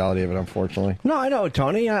just the reality of it, unfortunately. No, I know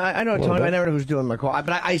Tony. I know Tony. bit. I never know who's doing my coffee,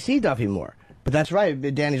 but I see Duffy more. But that's right.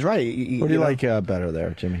 Danny's right. What do you like better there,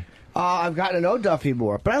 Jimmy? I've gotten to know Duffy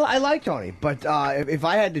more, but I like Tony. But if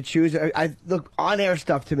I had to choose, I look, on-air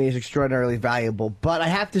stuff to me is extraordinarily valuable. But I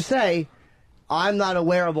have to say, I'm not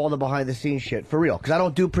aware of all the behind-the-scenes shit for real because I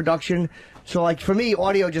don't do production. So, like for me,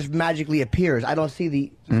 audio just magically appears. I don't see the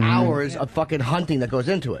hours of fucking hunting that goes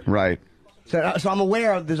into it. Right. So I'm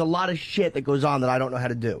aware of there's a lot of shit that goes on that I don't know how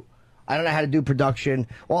to do. I don't know how to do production.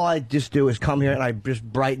 All I just do is come here and I just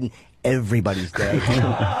brighten everybody's day.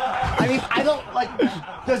 I mean, I don't like.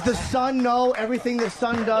 Does the sun know everything the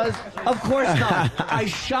sun does? Of course not. I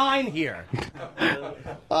shine here.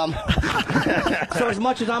 So as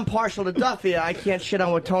much as I'm partial to Duffy, I can't shit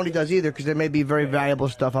on what Tony does either because there may be very valuable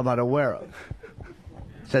stuff I'm not aware of.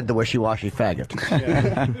 Said the wishy-washy faggot.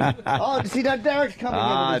 Oh, see that Derek's coming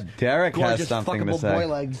in with his Derek has gorgeous something to fuckable say. boy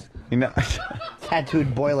legs. You know.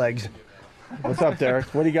 Tattooed boy legs. What's up, Derek?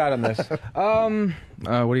 What do you got on this? What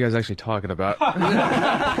are you guys actually talking about?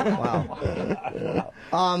 Wow.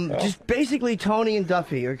 Just basically Tony and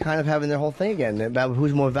Duffy are kind of having their whole thing again about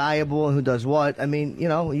who's more valuable and who does what. I mean, you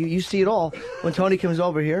know, you see it all when Tony comes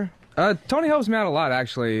over here. Tony helps me out a lot,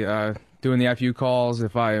 actually. Doing the FU calls,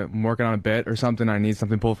 if I'm working on a bit or something, I need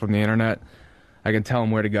something pulled from the internet, I can tell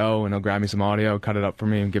him where to go, and he'll grab me some audio, cut it up for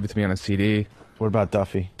me, and give it to me on a CD. What about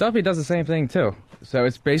Duffy? Duffy does the same thing, too. So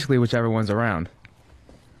it's basically whichever one's around.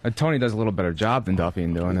 Tony does a little better job than Duffy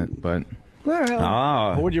in doing it, but...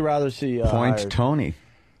 Who would you rather see Point hired? Tony.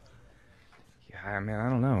 Yeah, I mean,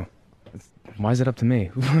 I don't know. Why is it up to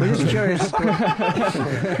me? We're just curious.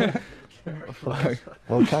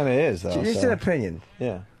 Well, it kind of is, though. Just an opinion.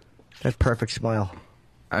 Yeah. That perfect smile.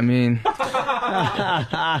 I mean...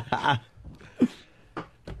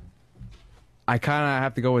 I kind of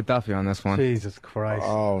have to go with Duffy on this one. Jesus Christ.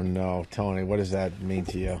 Oh, no, Tony. What does that mean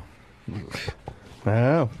to you?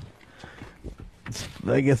 Oh.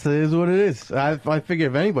 I guess it is what it is. I figure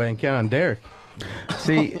if anybody can count on Derek.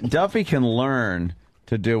 See, Duffy can learn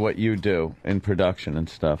to do what you do in production and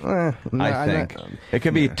stuff. No, I think it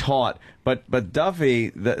can be taught, but Duffy,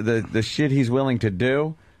 the shit he's willing to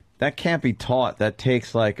do, that can't be taught. That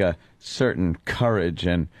takes like a certain courage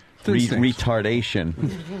and retardation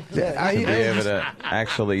to be able to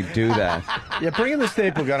actually do that. Yeah, bring him the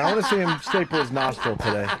staple gun. I want to see him staple his nostril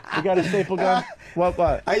today. You got a staple gun? What?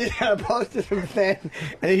 I just got a poster from a fan,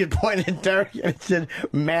 and he had pointed at Derek, and it said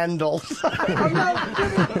mandals. I'm not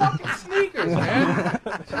giving fucking sneakers, man.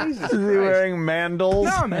 Jesus Is he wearing mandals?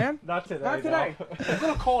 No, man. Not today. Not today. It's a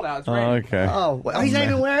little cold out. It's Oh, raining. okay. Oh, he's not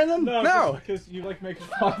even wearing them? No. Because you like making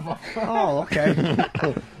fun of them. Oh, okay.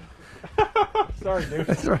 Sorry, dude.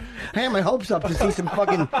 That's right. I had my hopes up to see some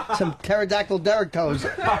pterodactyl Derek toes.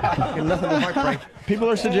 Nothing but heartbreak. People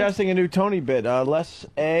are suggesting a new Tony bit. Les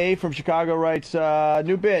A from Chicago writes,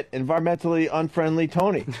 new bit, environmentally unfriendly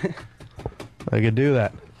Tony. I could do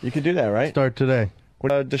that. You could do that, right? Start today.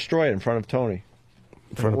 Destroy it in front of Tony.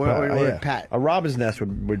 In front of Pat. Or Yeah. Pat. A robin's nest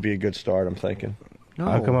would be a good start, I'm thinking.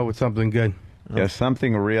 I'll come up with something good. Yeah,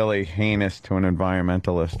 something really heinous to an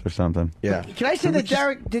environmentalist or something. Yeah. Can I say that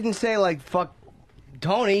Derek didn't say, like, fuck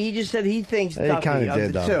Tony? He just said he thinks He Duffy kind of of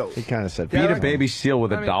did, the though. two. He kind of said, Beat a baby seal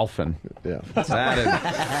with a dolphin. Yeah. That'd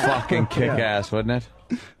fucking kick ass, wouldn't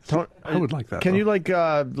it? I would like that. Can though.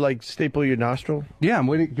 you, like staple your nostril? Yeah, I'm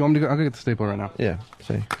waiting. You want me to go? I'll go get the stapler right now. Yeah,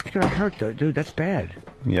 see. It's going to hurt, though. Dude, that's bad.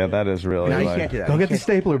 Yeah, that is really No, you like... can't do that. Go get the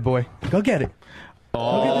stapler, boy. Go get it.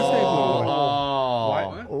 Go get the stapler, boy.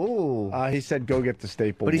 He said, "Go get the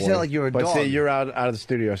staple." But he boy. said like you were a But dog. see, you're out of the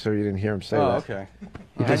studio, so you didn't hear him say that. Okay.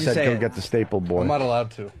 He How'd just you said, say "Go it? get the staple, boy." I'm not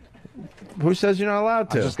allowed to. Who says you're not allowed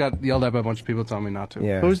to? I just got yelled at by a bunch of people telling me not to.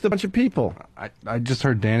 Yeah. Who's the bunch of people? I just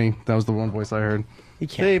heard Danny. That was the one voice I heard.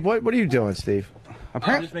 Steve, what are you doing, Steve?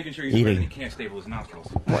 I'm just making sure he's aware that he can't staple his nostrils.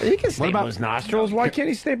 Well, he can staple his nostrils. Why can't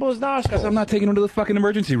he staple his nostrils? Because I'm not taking him to the fucking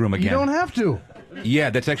emergency room again. You don't have to. Yeah,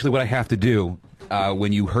 that's actually what I have to do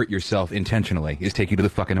when you hurt yourself intentionally, is take you to the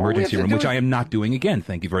fucking emergency room, which I am not doing again.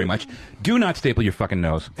 Thank you very much. Do not staple your fucking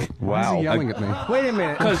nose. Why is he yelling at me? Wait a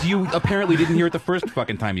minute. Because you apparently didn't hear it the first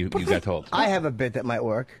fucking time you got told. I have a bit that might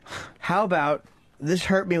work. How about this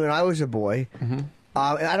hurt me when I was a boy? And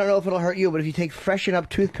I don't know if it'll hurt you, but if you take Freshen Up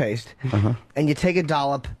toothpaste and you take a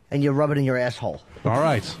dollop and you rub it in your asshole. All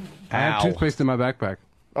right. I have toothpaste in my backpack.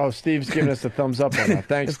 Oh, Steve's giving us a thumbs up on that.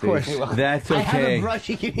 Thanks, Of course. Steve. That's I have a okay. brush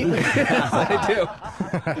you can use.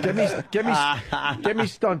 I do. Give me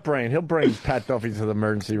stunt brain. He'll bring Pat Duffy to the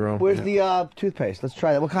emergency room. Where's the toothpaste? Let's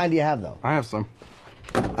try that. What kind do you have, though? I have some.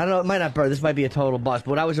 I don't know. It might not burn. This might be a total bust.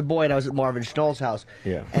 But when I was a boy and I was at Marvin Stoll's house,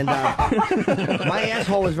 Yeah. and my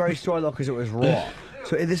asshole was very sore though because it was raw.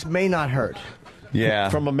 So this may not hurt. Yeah.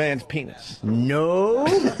 From a man's penis. No.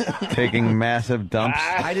 Taking massive dumps.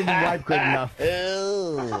 I didn't wipe good enough.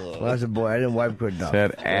 When I was a boy, I didn't wipe good enough.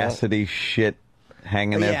 That acidy shit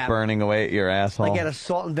hanging there, Yeah. burning away at your asshole. I got a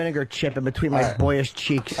salt and vinegar chip in between my boyish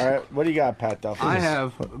cheeks. All right, what do you got, Pat Duffy? I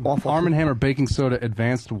have Arm & Hammer Baking Soda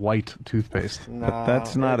Advanced White Toothpaste. No,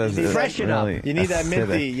 That's not as Freshen up. really You need that acidic.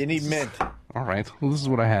 minty. You need mint. All right. Well, this is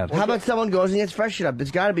what I had. How about someone goes and gets Freshen Up?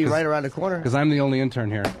 It's got to be right around the corner. Because I'm the only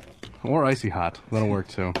intern here. Or Icy Hot. That'll work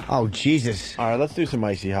too. Oh, Jesus. All right, let's do some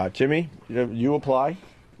icy hot. Jimmy, you apply.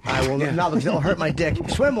 I will not, because it'll hurt my dick.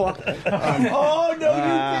 Swim walk. Oh,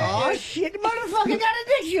 no, Oh, shit, motherfucker got a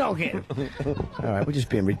dick joking. All right, we're just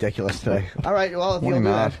being ridiculous today. All right, well, if Why you'll do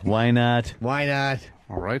not? that. Why not? Why not?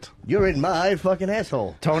 All right. You're in my fucking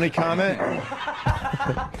asshole. Tony, comment?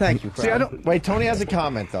 Thank you, See, I don't. Wait, Tony has a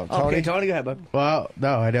comment, though. Tony? Okay, Tony, go ahead, bud. Well,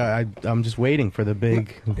 no, I'm just waiting for the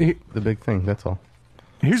big thing. That's all.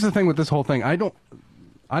 Here's the thing with this whole thing. I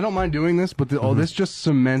don't mind doing this, but this just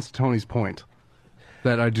cements Tony's point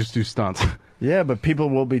that I just do stunts. Yeah, but people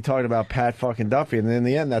will be talking about Pat fucking Duffy, and in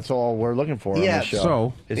the end, that's all we're looking for on Yeah, this show.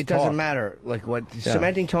 so is It talk. doesn't matter. Like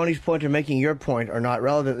cementing Tony's point or making your point are not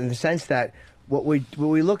relevant in the sense that what we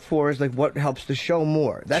look for is like what helps the show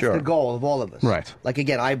more. That's Sure. the goal of all of us. Right. Like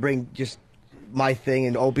again, I bring just my thing,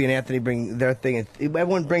 and Opie and Anthony bring their thing. And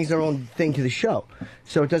everyone brings their own thing to the show,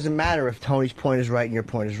 so it doesn't matter if Tony's point is right and your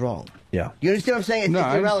point is wrong. Yeah. You understand what I'm saying? It's, No, it's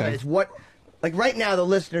I irrelevant. understand. It's what, like right now, the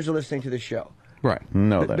listeners are listening to the show. Right.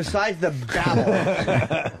 No, that. Besides the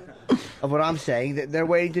babble of what I'm saying, they're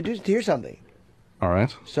waiting to hear something. All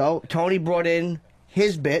right. So Tony brought in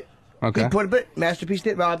his bit. Okay. He put a bit, Masterpiece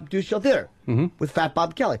did, do Show Theater with Fat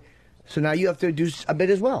Bob Kelly. So now you have to do a bit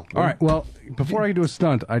as well. All right. Well, before I do a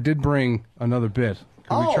stunt, I did bring another bit.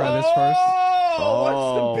 Can we try this first? Oh,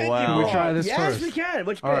 what's the bit? wow. Can we try this yes, first? we can.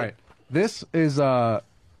 Which bit? All right. This is a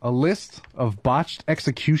list of botched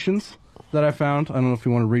executions that I found. I don't know if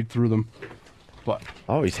you want to read through them, but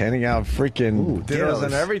Oh, he's handing out freaking dittos dittos.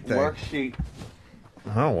 and everything. Worksheet.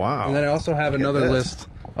 Oh, wow. And then I also have Look at another this. list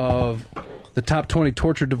of the top 20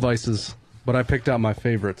 torture devices, but I picked out my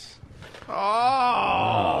favorites. Oh,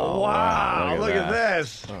 wow. Look at that.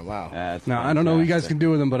 this. Oh, wow. Now, I don't know what you guys can do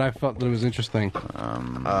with them, but I felt that it was interesting.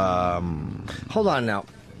 Hold on now.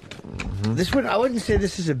 This would I wouldn't say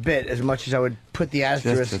this is a bit as much as I would put the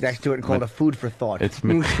asterisk Just- next to it and call it a food for thought. It's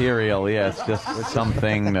material, yeah. It's just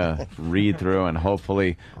something to read through, and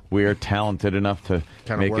hopefully we're talented enough to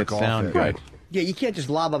Kinda make work it off sound it. good. Yeah, you can't just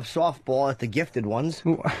lob up softball at the gifted ones.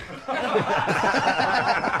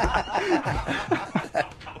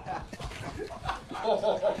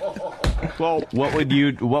 Well, what would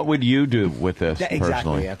you do with this Yeah,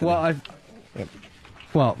 exactly, personally? Anthony.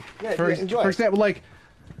 Well, Yeah, for, yeah, enjoy for it. example, like,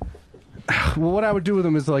 well, what I would do with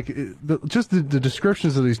them is like, just the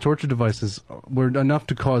descriptions of these torture devices were enough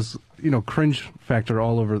to cause, cringe factor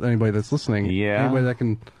all over anybody that's listening. Yeah. Anybody that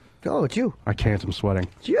can. Oh, it's you. I can't. I'm sweating.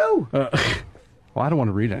 It's you. Well, I don't want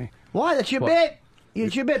to read any. Why? That's your Well- bit.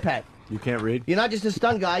 It's your bit, Pat. You can't read? You're not just a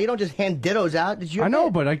stunt guy. You don't just hand dittos out. It's your I know,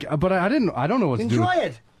 bit. but I didn't. I don't know what to do. Enjoy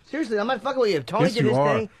it. Seriously, I'm not fucking with you. Tony Yes, did you his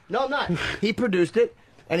are. thing. No, I'm not. He produced it,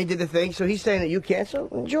 and he did the thing, so he's saying that you can't, so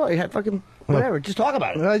enjoy. Have fucking whatever. Just talk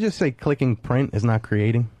about it. I just say clicking print is not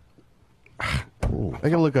creating. I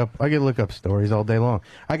can look up stories all day long.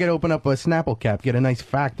 I could open up a Snapple cap, get a nice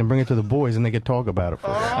fact, and bring it to the boys, and they could talk about it for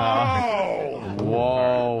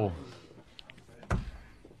Whoa.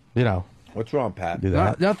 What's wrong, Pat? Do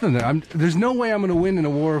that. Nothing. There's no way I'm going to win in a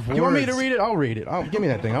war of words. You want me to read it? I'll read it. Give me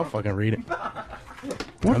that thing. I'll fucking read it.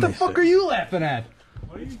 What the fuck are you laughing at?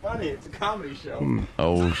 It's funny. It's a comedy show.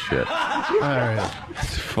 Oh shit! All right.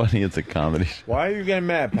 It's funny. It's a comedy. Why are you getting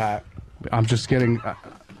mad, Pat? I'm just getting.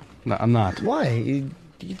 No, I'm not. Why? You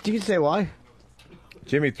can say why.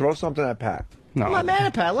 Jimmy, throw something at Pat. No. I'm not mad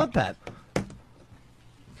at Pat. I love Pat.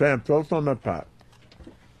 Sam, throw something at Pat.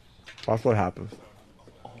 Watch what happens.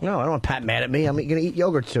 No, I don't want Pat mad at me. I'm going to eat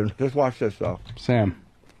yogurt soon. Just watch this, though. Sam.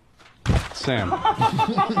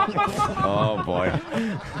 Oh boy.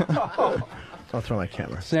 I'll throw my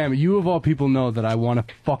camera. Sam, you of all people know that I want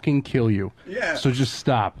to fucking kill you. Yeah. So just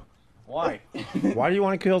stop. Why? Why do you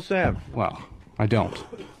want to kill Sam? Well, I don't.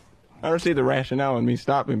 I don't see the rationale in me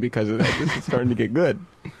stopping because of that. This is starting to get good.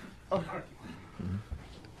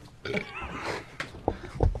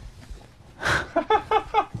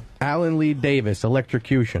 Alan Lee Davis,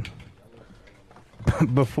 electrocution.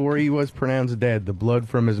 Before he was pronounced dead, the blood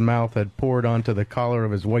from his mouth had poured onto the collar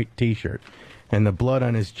of his white T-shirt, and the blood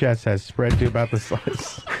on his chest has spread to about the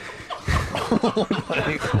size.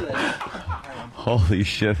 Holy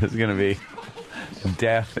shit! There's gonna be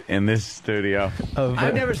death in this studio.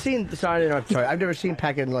 I've never seen. Sorry, I've never seen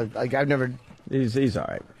Pat get like. I've never. He's all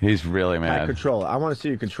right. He's really Pat, mad. control it. I want to see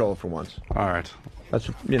you control it for once. All right. That's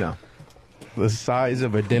The size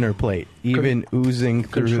of a dinner plate, even oozing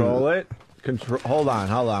through. Control it. Hold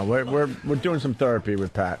on. We're doing some therapy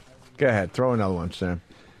with Pat. Go ahead, throw another one, Sam.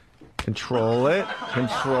 Control it.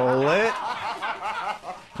 Control it.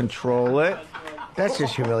 Control it. That's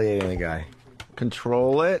just humiliating the guy.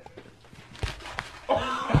 Control it.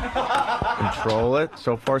 Control it.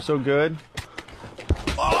 So far, so good.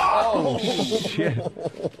 Oh shit!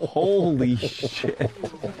 Holy shit!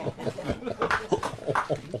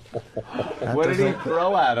 What did he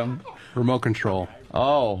throw at him? Remote control.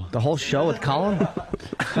 Oh. The whole show with Colin?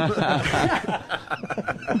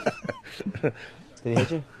 Did he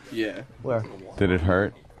hit you? Yeah. Where? Did it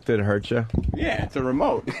hurt? Did it hurt you? Yeah, it's a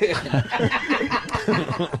remote.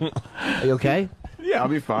 Are you okay? Yeah, I'll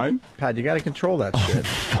be fine. Pat, you got to control that shit.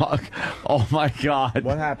 Fuck. Oh my god.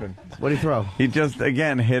 What happened? What did he throw? He just,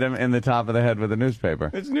 again, hit him in the top of the head with a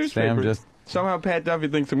newspaper. It's newspaper. Sam just... Somehow Pat Duffy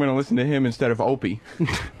thinks I'm going to listen to him instead of Opie.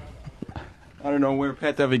 I don't know where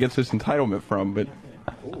Pat Duffy gets this entitlement from, but...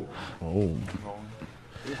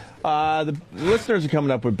 The listeners are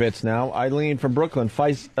coming up with bits now. Eileen from Brooklyn,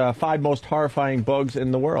 five most horrifying bugs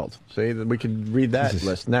in the world. See, we could read that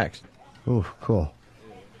list next. Ooh, cool.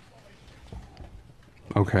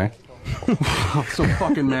 Okay. I'm so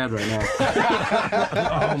fucking mad right now.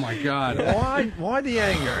 Oh my god. Why the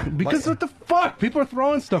anger? Because what the fuck? People are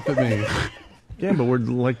throwing stuff at me. Yeah, but we're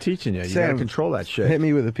like teaching you. You got to control that shit. Hit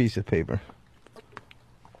me with a piece of paper.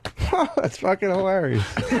 That's fucking hilarious.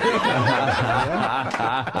 I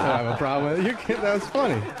don't have a problem with it. That was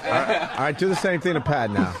funny. All right, do the same thing to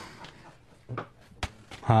Pat now.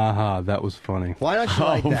 Ha ha, that was funny. Why don't you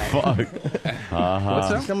like that? Fuck. What's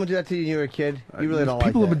that? Someone do that to you when you were a kid? You really don't like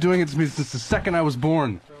People have that. been doing it to me since the second I was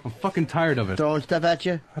born. I'm fucking tired of it. Throwing stuff at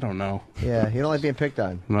you? I don't know. Yeah, you don't like being picked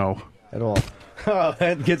on No. at all. Oh,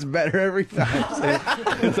 that gets better every time.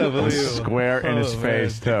 It's unbelievable. Square in his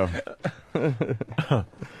face, too.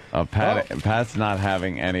 Pat's not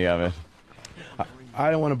having any of it. I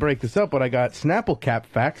don't want to break this up, but I got Snapple cap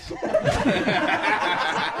facts.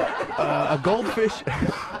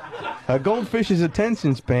 A goldfish's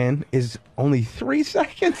attention span is only 3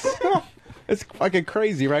 seconds. It's fucking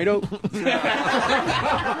crazy, right, Ope?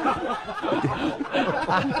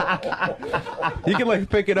 You can like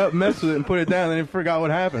pick it up, mess with it, and put it down, and then forgot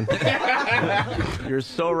what happened. You're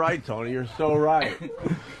so right, Tony. You're so right.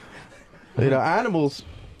 You know, animals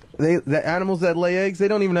that lay eggs, they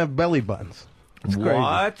don't even have belly buttons. It's crazy.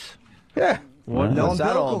 What? Yeah. What's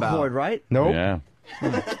that all about? Cord, right? Nope. Yeah.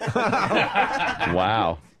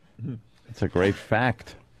 Wow. It's a great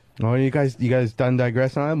fact. Oh, you guys done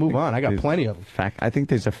digressing? I'll move on. I got plenty of them. I think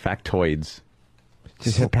these are factoids.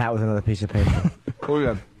 Just hit Pat with another piece of paper. Oh,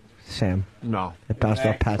 yeah. Sam. No. It bounced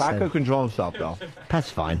off Pat's Pat head. could control himself, though. Pat's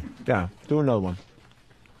fine. Yeah. Do another one.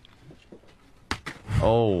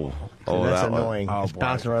 Oh. Oh, that's that annoying. Oh, It's boy.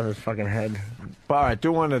 bouncing around his fucking head. All right.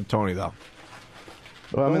 Do one to Tony, though.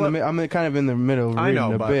 Well, I'm kind of in the middle of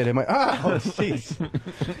reading a bit. Am I? Oh, jeez.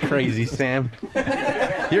 Crazy Sam.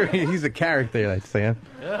 He's a character, like Sam.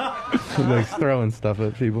 He likes throwing stuff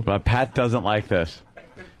at people. But Pat doesn't like this.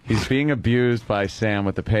 He's being abused by Sam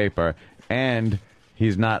with the paper, and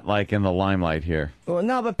he's not like in the limelight here. Well,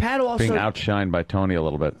 no, but Pat also Being outshined by Tony a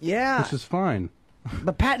little bit. Yeah. Which is fine.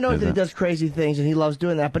 But Pat knows that he does crazy things and he loves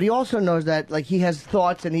doing that. But he also knows that like he has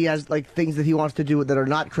thoughts and he has like things that he wants to do that are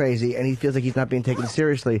not crazy, and he feels like he's not being taken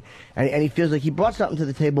seriously, and he feels like he brought something to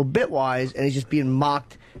the table bitwise, and he's just being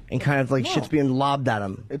mocked and kind of like shit's being lobbed at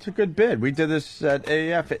him. It's a good bid. We did this at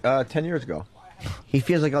AAF 10 years ago. He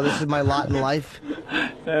feels like, oh, this is my lot in life.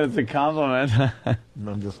 That's a compliment.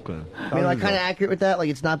 I'm just kidding. I mean, like, kind of accurate with that. Like,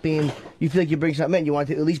 it's not being. You feel like you bring something in, you want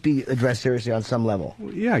it to at least be addressed seriously on some level.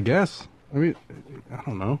 Yeah, I guess. I mean, I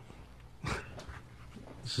don't know.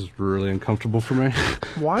 This is really uncomfortable for me.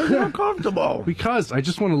 Why is it uncomfortable? Because I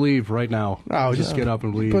just want to leave right now. Oh, just get up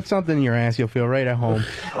and leave. Put something in your ass, you'll feel right at home.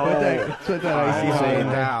 Put that icy hot in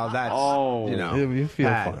there. Now that's you know, you feel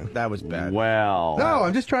bad. fine. That was bad. Well, No,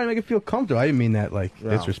 I'm just trying to make it feel comfortable. I didn't mean that like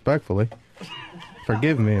No. disrespectfully.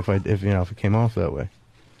 Forgive me if it came off that way.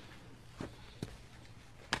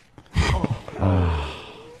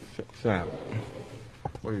 Sam,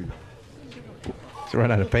 what are you doing? It's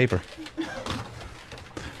run out of paper.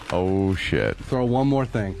 Oh shit! Throw one more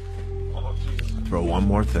thing. Throw one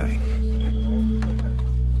more thing.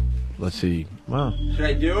 Let's see. Well, Should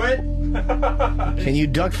I do it? Can you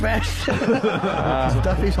duck fast?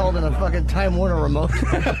 Duffy's holding a fucking Time Warner remote,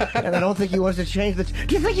 and I don't think he wants to change the.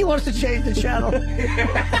 Do you think he wants to change the channel?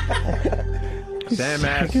 Sam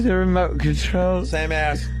asked. The remote control. Sam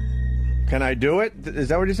asked. Can I do it? Is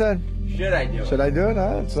that what you said? Should I do it? Should I do it?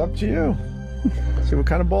 It's up to you. See what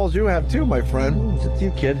kind of balls you have too, my friend. It's up to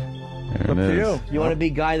you, kid. It's up to you. You want to be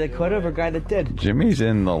guy that could have or guy that did? Jimmy's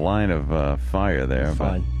in the line of fire there.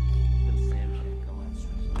 Fine.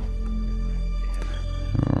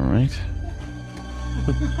 All right.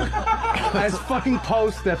 As fucking Poe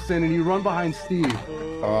steps in and you run behind Steve.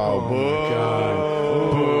 Oh,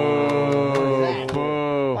 Boo!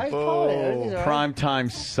 Boo! Why is Paul there? He's all right.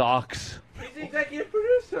 Primetime sucks. He's the executive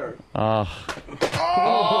producer. Oh,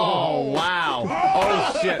 wow.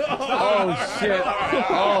 Oh, shit. Oh, shit.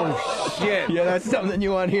 Oh, shit. Yeah, that's something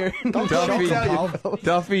you want here.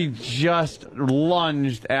 Duffy just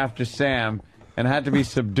lunged after Sam and had to be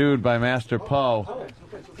subdued by Master Poe.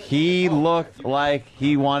 He looked like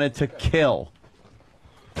he wanted to kill.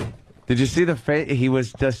 Did you see the face? He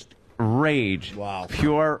was just rage. Wow.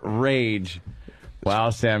 Pure rage.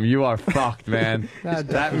 Wow, Sam, you are fucked, man. that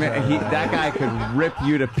guy could rip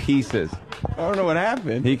you to pieces. I don't know what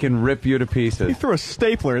happened. He can rip you to He pieces. threw a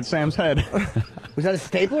stapler at Sam's head. Was that a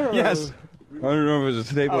stapler? Or Yes. I don't know if it was a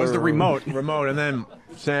stapler. it was the or- remote. And then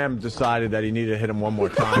Sam decided that he needed to hit him one more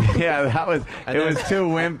time. Yeah, it was too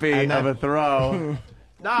wimpy of a throw.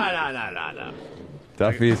 No.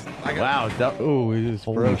 Duffy's. Wow. Oh, he just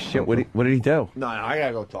Holy broke shit. What did he do? No, I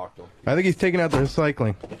gotta go talk to him. I think he's taking out the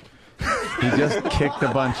recycling. He just kicked a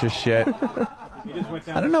bunch of shit.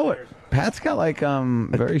 I don't know what. Pat's got like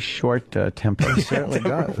very short temper. He certainly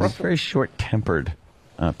does. He's very short tempered,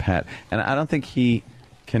 Pat, and I don't think he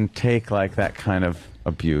can take like that kind of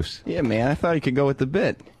abuse. Yeah, man. I thought he could go with the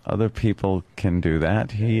bit. Other people can do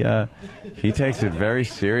that. He takes it very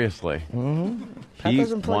seriously. Mm-hmm. Pat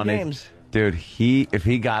doesn't play games. Dude, if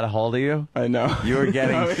he got a hold of you, I know. You were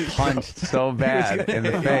getting punched so bad in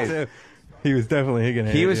the face. He was definitely going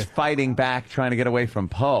to He was fighting back, trying to get away from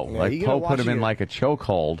Poe. Yeah, like you Poe gotta put him watch in your- like a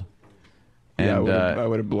chokehold. Yeah, And I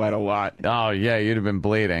would have bled a lot. oh yeah, you'd have been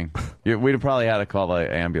bleeding. We'd have probably had to call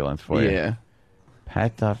the ambulance for you. Yeah.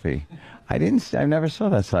 Pat Duffy. I never saw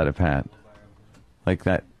that side of Pat. Like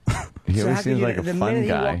that. He So always how seems could like you, a the fun minute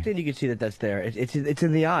guy. he walked in, you could see that that's there. It's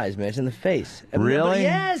in the eyes, man. It's in the face. Really?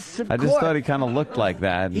 Yes, of I just course. thought he kind of looked like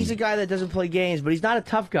that. He's a guy that doesn't play games, but he's not a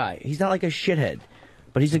tough guy. He's not like a shithead.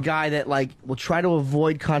 But he's a guy that like will try to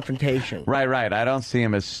avoid confrontation. Right. I don't see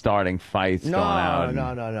him as starting fights going out.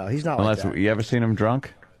 No. He's not Unless like that. you ever seen him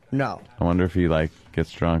drunk? No. I wonder if he like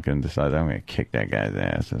gets drunk and decides I'm going to kick that guy's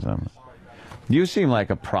ass or something. You seem like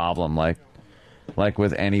a problem, like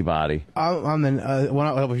with anybody. I'm the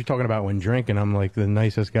what you're talking about when drinking. I'm like the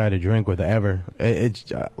nicest guy to drink with ever.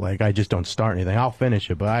 It's like I just don't start anything. I'll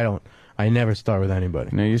finish it, but I don't. I never start with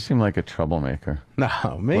anybody. No, you seem like a troublemaker.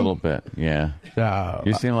 No, me? A little bit, yeah. No,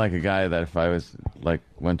 you seem like a guy that if I was like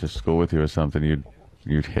went to school with you or something,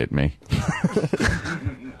 you'd hit me.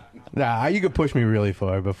 Nah, you could push me really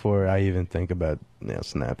far before I even think about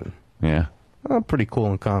snapping. Yeah. I'm pretty cool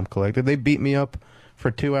and calm, collected. They beat me up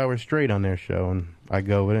for 2 hours straight on their show, and I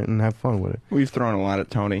go with it and have fun with it. We've thrown a lot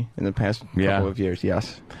at Tony in the past couple of years,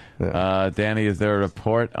 yes. Danny, is there a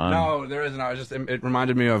report on... No, there isn't. It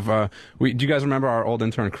reminded me of, do you guys remember our old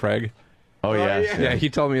intern, Craig? Oh, yes. Yeah, he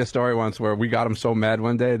told me a story once where we got him so mad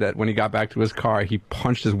one day that when he got back to his car, he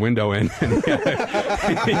punched his window in and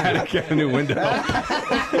he had to get a new window.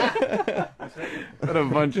 What a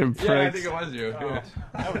bunch of pricks. Yeah, I think it was you. Yeah.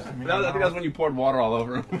 I think that was when you poured water all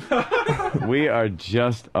over him. We are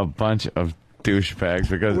just a bunch of douchebags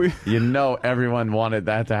because everyone wanted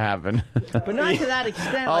that to happen. But not to that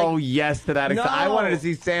extent. Oh, like, yes, to that extent. I wanted to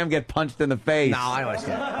see Sam get punched in the face. No, I don't want to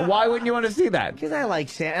see that. Why wouldn't you want to see that? Because I like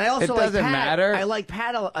Sam. And I also It doesn't like Pat. matter. I like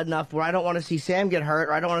Pat enough where I don't want to see Sam get hurt,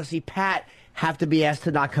 or I don't want to see Pat have to be asked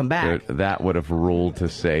to not come back. Dude, that would have ruled to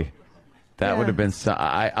see. That would have been so.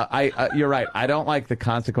 You're right. I don't like the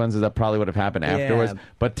consequences that probably would have happened afterwards.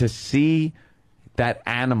 But to see that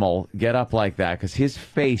animal get up like that, because his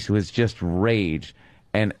face was just rage,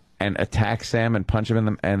 and attack Sam and punch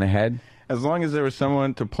him in the head. As long as there was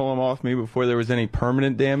someone to pull him off me before there was any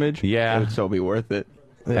permanent damage, it would still be worth it.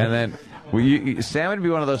 And then Sam would be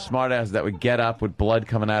one of those smartasses that would get up with blood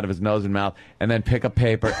coming out of his nose and mouth, and then pick up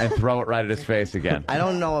paper and throw it right at his face again. I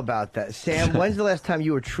don't know about that. Sam, when's the last time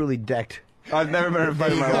you were truly decked? I've never been in a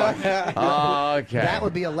fight in my life. Okay. That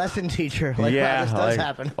would be a lesson teacher. Like, wow, this does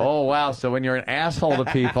happen. Oh, wow. So when you're an asshole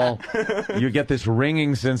to people, you get this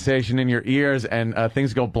ringing sensation in your ears, and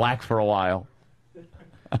things go black for a while.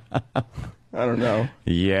 I don't know.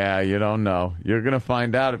 Yeah, you don't know. You're going to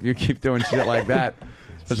find out if you keep doing shit like that.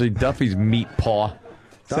 Especially Duffy's meat paw.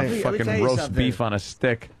 Duffy, Same fucking roast beef on a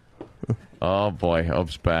stick. Oh, boy.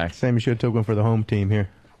 Hope's back. Sam, you should have took one for the home team here.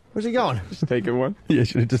 Where's he going? Just taking one? Yeah,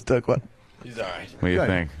 should have just took one. He's all right. What do you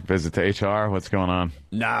think? Visit to HR? What's going on?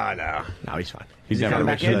 No, he's fine. He'd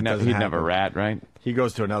never rat, right? He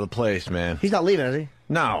goes to another place, man. He's not leaving, is he?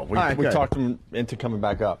 No, we good. talked him into coming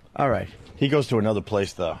back up. All right. He goes to another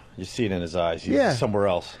place, though. You see it in his eyes. He's somewhere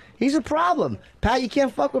else. He's a problem. Pat, you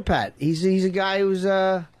can't fuck with Pat. He's a guy who's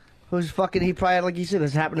fucking, he probably, like you said,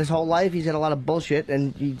 has happened his whole life. He's had a lot of bullshit,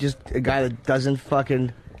 and he's just a guy that doesn't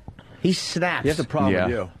fucking, he snaps. He has a problem with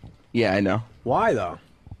you. Yeah, I know. Why, though?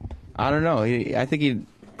 I don't know. I think he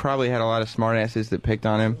probably had a lot of smartasses that picked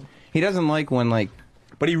on him. He doesn't like when, like...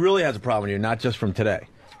 But he really has a problem with you, not just from today.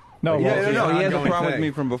 No, he has a problem with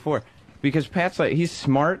me from before. Because Pat's like, he's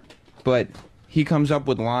smart, but he comes up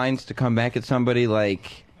with lines to come back at somebody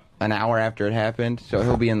like an hour after it happened. So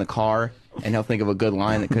he'll be in the car, and he'll think of a good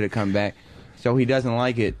line that could have come back. So he doesn't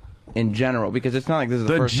like it in general, because it's not like this is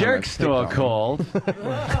the first time jerk store called.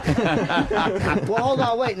 Well, hold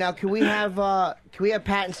on, wait. Now, can we have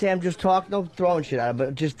Pat and Sam just talk? No throwing shit at him,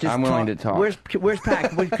 but just I'm willing to talk. Where's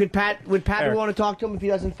Pat? Would Pat want to talk to him if he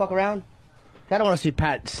doesn't fuck around? I don't want to see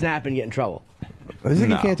Pat snap and get in trouble. I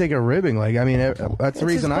think he can't take a ribbing. Like, I mean, that's the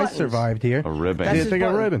reason I buttons. survived here. A ribbing. He can't take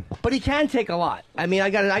a ribbing. But he can take a lot. I mean, I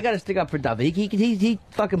got to stick up for Duffy. He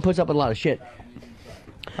fucking puts up with a lot of shit.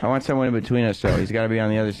 I want someone in between us, though. He's got to be on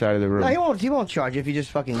the other side of the room. No, he won't charge you if you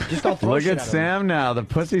just don't throw Look shit at at him. Sam now. The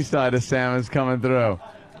pussy side of Sam is coming through.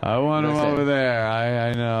 I want him over there.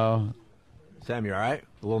 I know. Sam, you all right?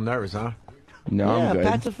 A little nervous, huh? No, I'm good.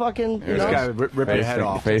 Pat's a fucking... This guy rip your head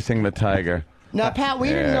off. Facing the tiger. Now, Pat, we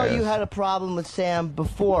didn't know you had a problem with Sam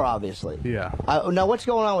before, obviously. Yeah. Now, what's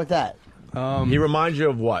going on with that? He reminds you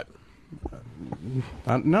of what?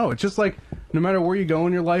 No, it's just like no matter where you go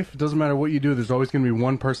in your life, it doesn't matter what you do, there's always going to be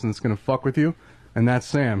one person that's going to fuck with you, and that's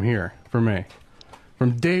Sam here for me.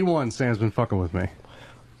 From day one, Sam's been fucking with me.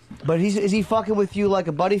 But is he fucking with you like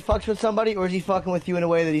a buddy fucks with somebody, or is he fucking with you in a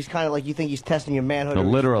way that he's kind of like you think he's testing your manhood? No, or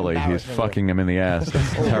literally, he's embarrassing fucking him in the ass.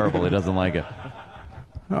 It's terrible. He doesn't like it.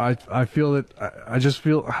 No, I feel that I just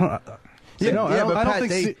feel. Yeah, I don't but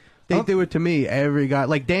think Pat, They do it to me every guy.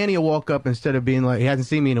 Like Danny will walk up instead of being like, he hasn't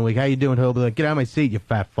seen me in a week. How you doing? He'll be like, get out of my seat, you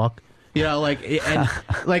fat fuck. You know, like, and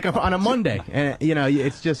like on a Monday, and you know,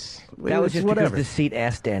 it's just That was just whatever. because the seat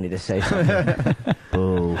asked Danny to say something.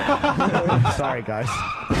 Boo. Sorry, guys.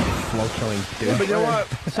 Flow killing dude. But you know what?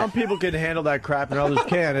 Some people can handle that crap and others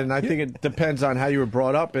can't, and I think it depends on how you were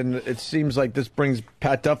brought up. And it seems like this brings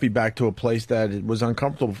Pat Duffy back to a place that it was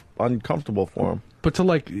uncomfortable for him. But to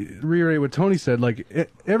like reiterate what Tony said, like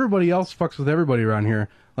everybody else fucks with everybody around here.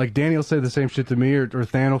 Like Danny will say the same shit to me, or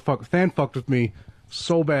Than fucked with me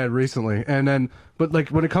so bad recently, and then but like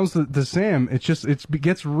when it comes to Sam, it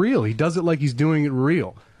gets real. He does it like he's doing it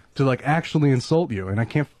real to like actually insult you, and I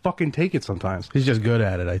can't fucking take it sometimes. He's just good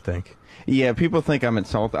at it, I think. Yeah, people think I'm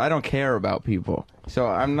insulted. I don't care about people, so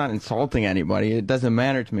I'm not insulting anybody. It doesn't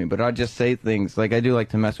matter to me, but I'll just say things. Like, I do like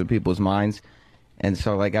to mess with people's minds, and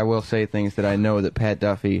so like I will say things that I know that Pat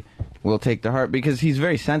Duffy will take to heart because he's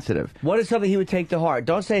very sensitive. What is something he would take to heart?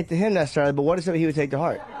 Don't say it to him necessarily, but what is something he would take to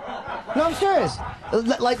heart? No, I'm serious.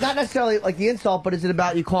 Like, not necessarily like the insult, but is it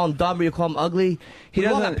about you call him dumb or you call him ugly? He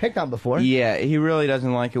doesn't got picked on before. Yeah, he really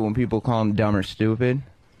doesn't like it when people call him dumb or stupid.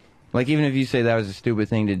 Like, even if you say that was a stupid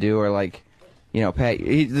thing to do, or like, you know, Pat,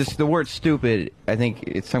 the word stupid, I think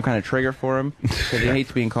it's some kind of trigger for him because he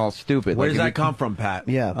hates being called stupid. Where like, does that come from, Pat?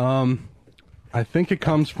 Yeah. I think it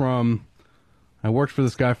comes from I worked for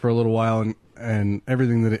this guy for a little while, and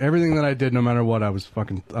everything that I did, no matter what, I was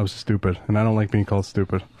stupid, and I don't like being called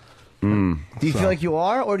stupid. Do you feel like you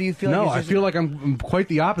are, or do you feel like no? it's I just feel like I'm quite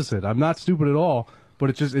the opposite. I'm not stupid at all, but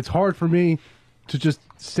it's hard for me to just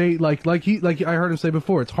say like I heard him say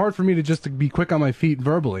before. It's hard for me to just to be quick on my feet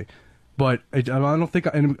verbally, but I don't think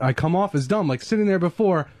I come off as dumb. Like sitting there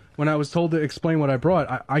before when I was told to explain what I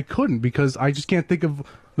brought, I couldn't because I just can't think of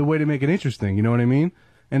the way to make it interesting. You know what I mean?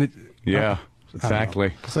 And it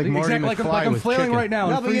exactly. It's like Marty exactly, McFly like I'm with flailing chicken. right now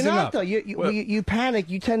No, and but you're freezing not up. though. You panic.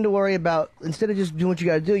 You tend to worry about, instead of just doing what you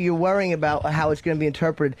got to do, you're worrying about how it's going to be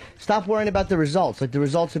interpreted. Stop worrying about the results. Like the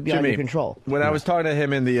results are beyond your control. When I was talking to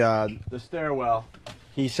him in the stairwell,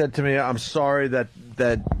 he said to me, "I'm sorry that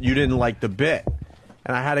you didn't like the bit,"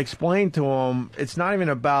 and I had explained to him it's not even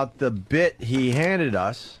about the bit he handed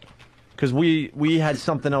us. Because we had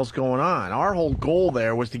something else going on. Our whole goal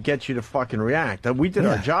there was to get you to fucking react. We did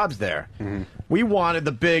our jobs there. Mm-hmm. We wanted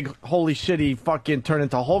the big, holy shit, he fucking turned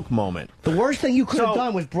into Hulk moment. The worst thing you could have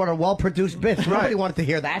done was brought a well-produced bit. Nobody wanted to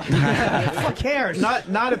hear that. Who cares? Not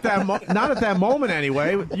at that moment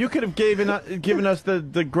anyway. You could have given us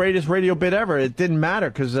the greatest radio bit ever. It didn't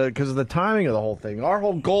matter because of the timing of the whole thing. Our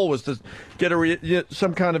whole goal was to get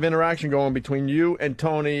some kind of interaction going between you and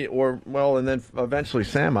Tony, and then eventually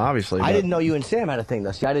Sam, obviously. I didn't know you and Sam had a thing,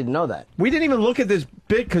 though. See, I didn't know that. We didn't even look at this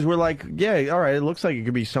bit because we're like, yeah, all right, it looks like it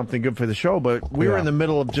could be something good for the show, but we were in the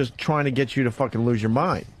middle of just trying to get you to fucking lose your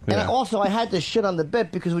mind. And I had to shit on the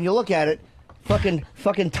bit because when you look at it,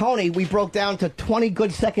 fucking Tony, we broke down to 20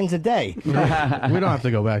 good seconds a day. We don't have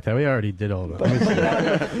to go back there. We already did all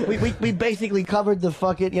that. we basically covered the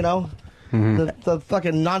fucking, the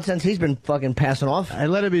fucking nonsense he's been fucking passing off. I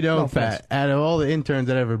let it be known, Pat, out of all the interns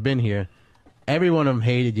that have ever been here, every one of them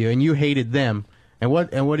hated you, and you hated them. And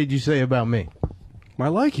what did you say about me? I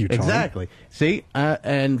like you, Tony. Exactly. See,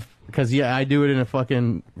 and because I do it in a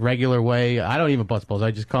fucking regular way. I don't even bust balls. I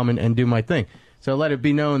just come in and do my thing. So let it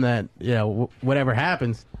be known that whatever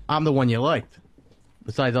happens, I'm the one you liked.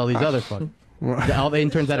 Besides all these other fucking all the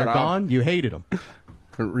interns that are gone, you hated them.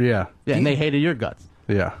 Yeah, and they hated your guts.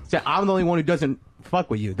 Yeah. See, I'm the only one who doesn't fuck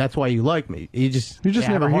with you. That's why you like me. You just have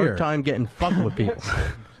never a hard here. time getting fucked with people.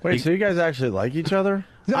 Wait, so you guys actually like each other?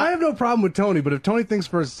 I have no problem with Tony, but if Tony thinks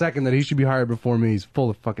for a second that he should be hired before me, he's full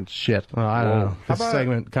of fucking shit. Well, I don't know. This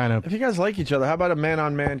segment kind of. If you guys like each other, how about a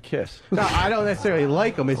man-on-man kiss? No, I don't necessarily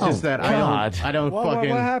like him. It's just that I don't fucking.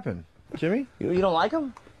 What happened, Jimmy? You don't like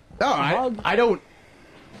him? No, I don't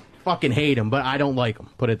fucking hate him, but I don't like him.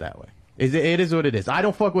 Put it that way. It is what it is. I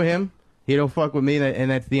don't fuck with him. He don't fuck with me, and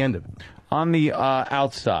that's the end of it. On the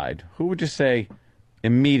outside, who would you say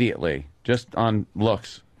immediately, just on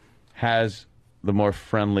looks, has the more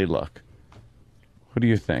friendly look? Who do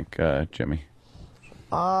you think, Jimmy?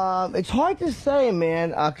 It's hard to say, man,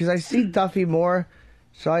 because I see Duffy more,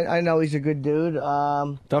 so I know he's a good dude.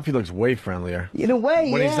 Duffy looks way friendlier. In a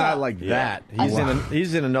way, when he's not like that.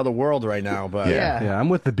 He's in another world right now. But yeah, I'm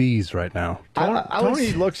with the bees right now.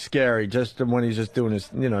 Tony looks scary just when he's just doing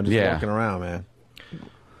his, walking around, man.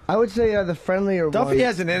 I would say the friendlier Duffy one.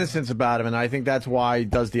 has an innocence about him, and I think that's why he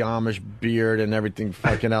does the Amish beard and everything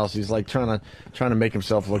fucking else. He's like trying to make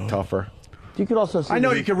himself look tougher. You could also see I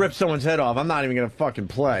know you can rip someone's head off. I'm not even going to fucking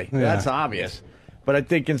play. Yeah. That's obvious. But I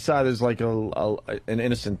think inside there's like an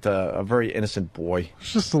innocent, a very innocent boy.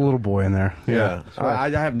 It's just a little boy in there. Yeah. I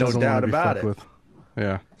have no Doesn't wanna doubt be about fucked it. with.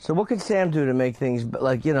 Yeah. So what could Sam do to make things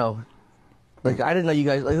like like I didn't know you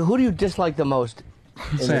guys. Like, who do you dislike the most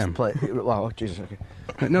in Sam. this play? Wow, Jesus. Okay.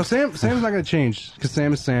 No, Sam's not going to change because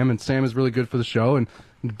Sam is Sam, and Sam is really good for the show. And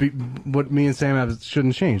what me and Sam have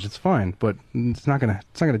shouldn't change. It's fine, but it's not gonna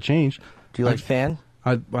change. Do you like Than?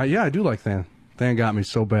 Yeah, I do like Than. Than got me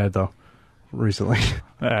so bad though, recently.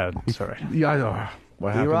 Sorry. Yeah, I know.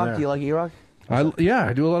 What happened E-Rock? there? Do you like E-Rock? I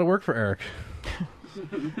do a lot of work for Eric.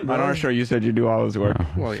 On our show, you said you do all his work.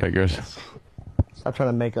 Well, yeah. Figures. Stop trying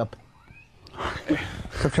to make up.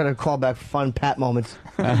 Stop trying to call back fun Pat moments.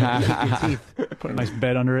 Put a nice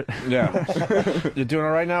bed under it. Yeah. You're doing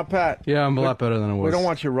all right now, Pat? Yeah, I'm a lot better than I was. We don't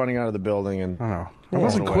want you running out of the building and. I know. I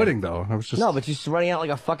wasn't quitting though. I was just. No, but you're just running out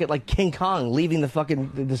like a fucking King Kong, leaving the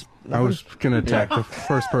fucking this. I was gonna attack the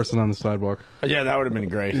first person on the sidewalk. Yeah, that would have been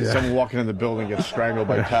great. Yeah. Someone walking in the building gets strangled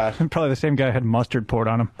by Pat. Probably the same guy had mustard poured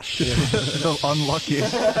on him. So unlucky.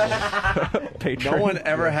 No one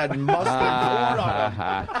ever had mustard poured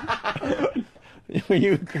on him. Were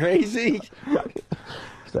you crazy?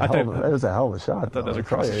 That was a hell of a shot. I thought that was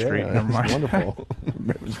across the street. Yeah, Never mind. It was wonderful.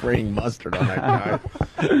 It was spraying mustard on that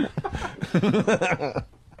guy.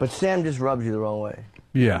 But Sam just rubs you the wrong way.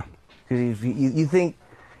 Yeah. Because you think,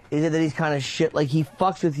 is it that he's kind of shit? Like he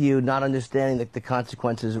fucks with you, not understanding that the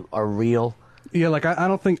consequences are real. Yeah, like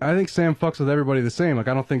I think Sam fucks with everybody the same. Like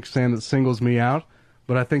I don't think Sam that singles me out,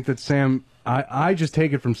 but I think that Sam, I just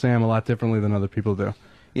take it from Sam a lot differently than other people do.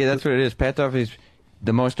 Yeah, that's what it is. Pat Duffy's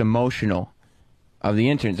the most emotional of the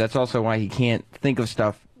interns. That's also why he can't think of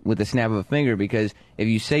stuff with the snap of a finger, because if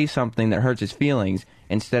you say something that hurts his feelings,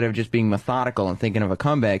 instead of just being methodical and thinking of a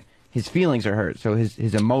comeback, his feelings are hurt. So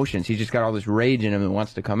his emotions, he's just got all this rage in him that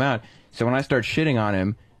wants to come out. So when I start shitting on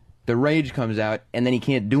him, the rage comes out, and then he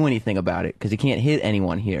can't do anything about it because he can't hit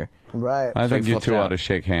anyone here. Right. I think he you flips two out. ought to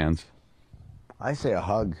shake hands. I say a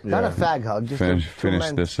hug. Not a fag hug. Just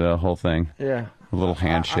Finish this whole thing. Yeah. A little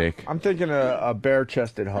handshake. I'm thinking a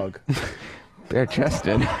bare-chested hug.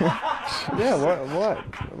 Bare-chested? Yeah, what?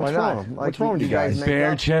 Why not? What's wrong with you guys?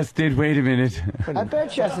 Bare-chested, wait a minute.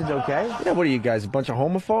 Bare-chested's okay. Yeah, what are you guys, a bunch of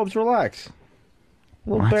homophobes? Relax. A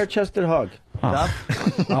little bare-chested hug.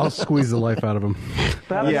 I'll squeeze the life out of him.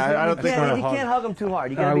 Yeah, I don't think you can't hug him too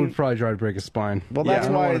hard. You I gotta would probably try to break his spine. Well, Yeah, that's I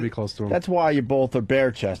don't why want to be close to him. That's why you both are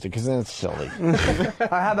bare-chested, because then it's silly.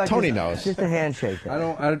 How about Tony just, knows. Just a handshake. Then.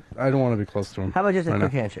 I don't want to be close to him. How about just a right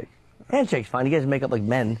quick now. handshake? Handshake's fine. You guys make up like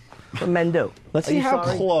men. What men do. Let's Are see you how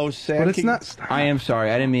sorry? close Sam But it's can- not. I am sorry.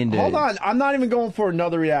 I didn't mean to. Hold on. I'm not even going for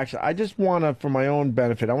another reaction. I just want to, for my own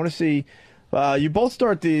benefit, I want to see. You both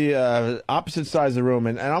start the opposite sides of the room,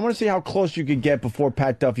 and I want to see how close you can get before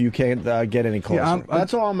Pat Duffy. You can't get any closer.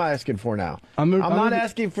 That's all I'm asking for now. I'm not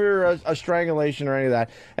asking for a strangulation or any of that.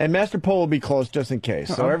 And Master Poe will be close just in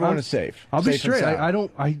case, so everyone is safe. I'll be Safe and straight. sound.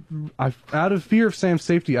 I out of fear of Sam's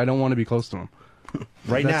safety, I don't want to be close to him.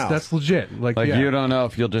 Now. That's legit. Like yeah. You don't know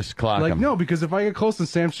if you'll just clock Like him. no, because if I get close and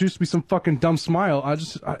Sam shoots me some fucking dumb smile,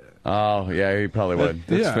 Oh, yeah, he probably would.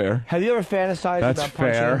 That's yeah. fair. Have you ever fantasized That's about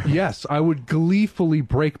punching fair. him? Yes, I would gleefully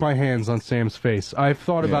break my hands on Sam's face. I've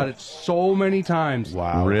thought about it so many times.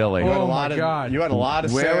 Wow. Really? Oh my God. You had a lot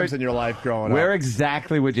of Where Sams would- in your life growing Where up.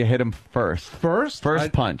 exactly would you hit him first? First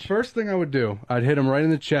punch. First thing I would do, I'd hit him right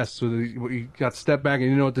in the chest so that he got stepped back and he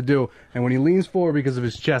didn't know what to do. And when he leans forward because of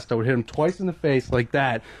his chest, I would hit him twice in the face like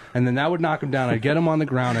that, and then that would knock him down. I'd get him on the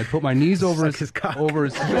ground. I'd put my knees over his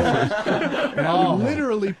shoulders, and I would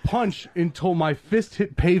literally punch until my fist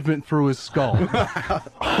hit pavement through his skull.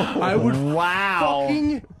 I would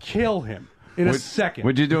fucking kill him in a second.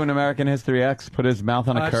 Would you do an American History X? Put his mouth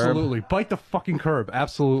on a curb? Absolutely. Bite the fucking curb.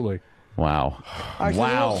 Absolutely. Wow. There's a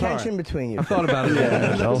little tension between you. I thought about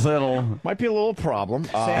it. A little. Might be a little problem.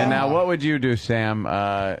 And now, what would you do, Sam,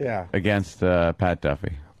 against Pat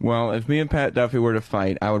Duffy? Well, if me and Pat Duffy were to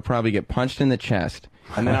fight, I would probably get punched in the chest,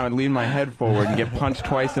 and then I would lean my head forward and get punched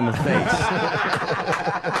twice in the face.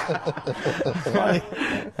 Funny.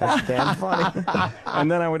 That's damn funny.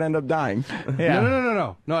 And then I would end up dying.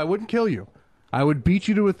 No, I wouldn't kill you. I would beat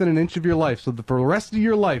you to within an inch of your life, so that for the rest of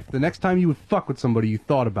your life, the next time you would fuck with somebody, you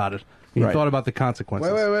thought about it. You thought about the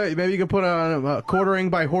consequences. Wait. Maybe you could put on quartering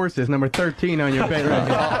by horses, number 13 on your bed.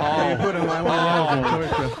 Maybe put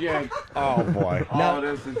on Oh boy. Now,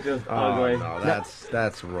 this is just ugly. No,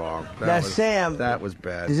 that's wrong. Sam, that was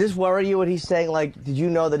bad. Does this worry you? What he's saying? Like, did you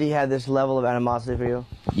know that he had this level of animosity for you?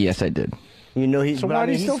 Yes, I did. You know he. So but why I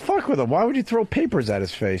do mean, you still fuck with him? Why would you throw papers at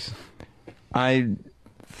his face? I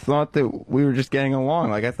thought that we were just getting along.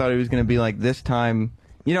 Like, I thought he was going to be like, this time,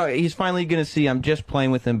 you know, he's finally going to see I'm just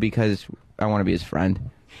playing with him because I want to be his friend.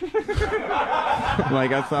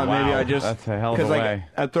 Like I thought maybe I just that's a hell of a because like way.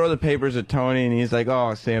 I throw the papers at Tony and he's like,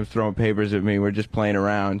 "Oh, Sam's throwing papers at me. We're just playing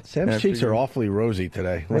around." Sam's cheeks are awfully rosy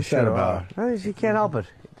today. What's that about? You can't help it.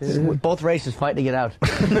 Both races fighting to get out.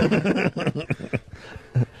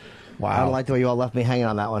 Wow. I don't like the way you all left me hanging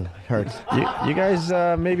on that one. It hurts. You guys,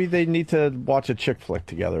 maybe they need to watch a chick flick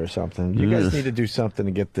together or something. You guys need to do something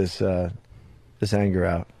to get this this anger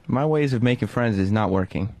out. My ways of making friends is not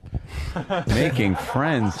working. Making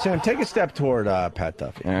friends. Sam, take a step toward Pat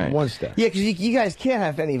Duffy. All right. One step. Yeah, because you guys can't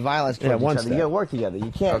have any violence towards one each other. step. You got to work together.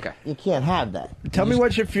 You can't. Okay. You can't have that. Tell me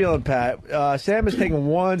what you're feeling, Pat. Sam is taking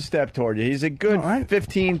one step toward you. He's a good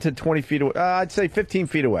 15 to 20 feet away. I'd say 15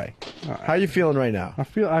 feet away. How are you feeling right now? I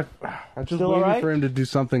feel I'm just Still waiting alright? for him to do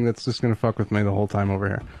something that's just gonna fuck with me the whole time over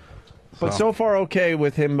here. But so far, okay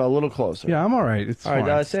with him a little closer. Yeah, I'm all right. It's All fine.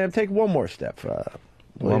 right, Sam, take one more step.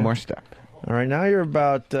 One more step. All right, now you're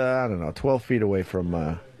about, I don't know, 12 feet away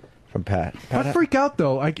from Pat. If I freak out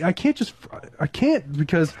though, I can't just I can't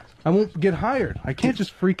because I won't get hired. I can't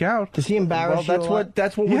just freak out. Does he embarrass Well, you? a lot?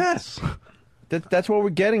 that's what Yes. that's what we're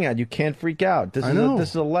getting at. You can't freak out. This I is know. this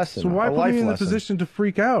is a lesson. So why a put life me in the lesson. position to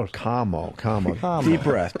freak out? Calmo. Calmo. Deep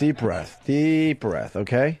breath, deep breath, deep breath.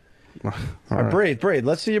 Okay. All right, breathe.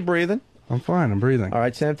 Let's see you breathing. I'm fine. I'm breathing. All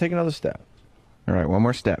right, Sam, take another step. All right, one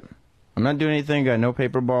more step. I'm not doing anything. Got no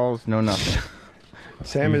paper balls. No nothing.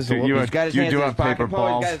 Sam is. He's got his hands in his pocket. paper Paul,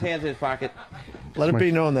 balls. he's got his hands in his pocket. Let it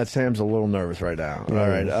be known that Sam's a little nervous right now. All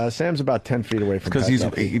right, Sam's about 10 feet away from. Because Pat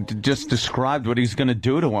Duffy. he just described what he's going to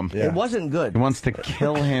do to him. Yeah. It wasn't good. He wants to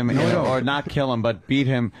kill him, or not kill him, but beat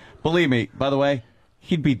him. Believe me, by the way,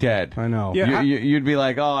 he'd be dead. I know. Yeah, you'd be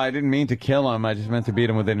like, oh, I didn't mean to kill him. I just meant to beat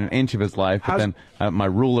him within an inch of his life. But then my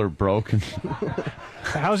ruler broke.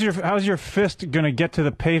 How's your fist going to get to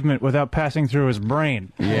the pavement without passing through his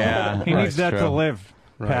brain? Yeah, he needs that true. to live.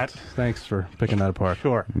 Pat, thanks for picking that apart.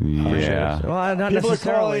 Sure. Yeah. Well, not People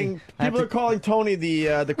necessarily. are calling Tony the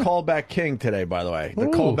callback king today. By the way, the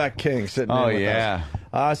callback king sitting. Oh, in with yeah.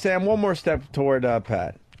 us. Sam, one more step toward Pat.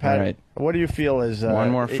 Pat, All right. what do you feel is One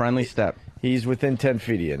more friendly step. He's within 10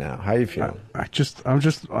 feet of you now. How you feel?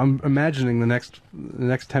 I'm imagining the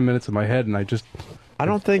next 10 minutes in my head, and I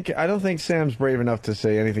don't think Sam's brave enough to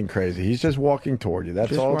say anything crazy. He's just walking toward you.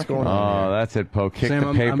 That's all that's going on. Oh, that's it, Poe. Kick Sam,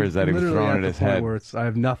 the papers that he was literally throwing at the his point head. Where I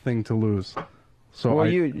have nothing to lose. So Well,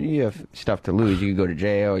 you have stuff to lose. You could go to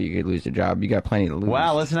jail. You could lose a job. You got plenty to lose.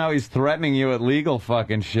 Wow, listen how he's threatening you with legal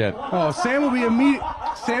fucking shit. Oh, Sam will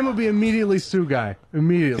be immediately Sue guy.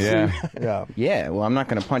 Immediately. Yeah. Yeah. Well, I'm not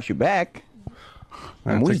going to punch you back.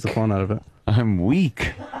 That takes the fun out of it. I'm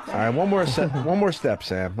weak. All right, one more step,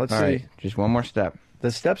 Sam. Let's All see. right, just one more step. The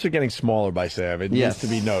steps are getting smaller by Sam. It Yes.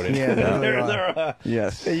 needs to be noted. Yeah, they really are.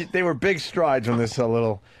 Yes. They were big strides when this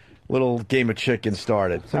little game of chicken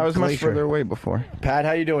started. I was much glacier. further away before. Pat,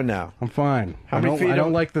 how you doing now? I'm fine. How many feet I don't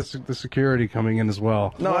of- like the security coming in as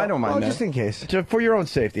well. No, I don't mind that. Just in case. For your own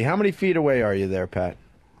safety, how many feet away are you there, Pat?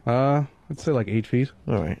 I'd say like 8 feet.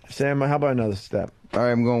 All right, Sam. How about another step? All right,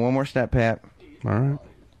 I'm going one more step, Pat. All right.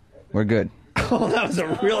 We're good. Oh, that was a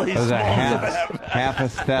really That was a small half a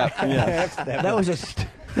step. That was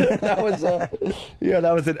that was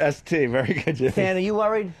that was an ST. Very good, Jimmy. Stan, are you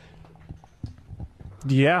worried?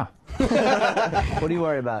 Yeah. What are you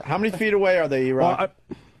worried about? How many feet away are they, Rock?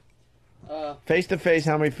 Face to face,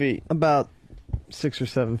 how many feet? About 6 or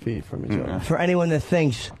 7 feet from each other. For anyone that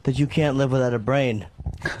thinks that you can't live without a brain.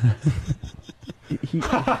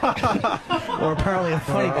 Or apparently a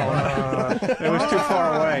funny bone. It was too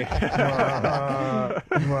far away.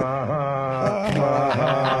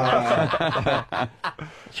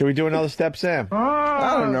 Should we do another step, Sam?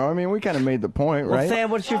 I don't know. I mean, we kind of made the point, Well, right? Sam,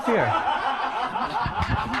 what's your fear?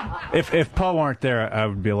 If Poe weren't there, I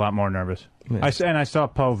would be a lot more nervous. I saw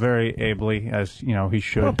Poe very ably, as he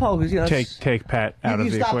should. Well, Poe, 'cause, take Pat out You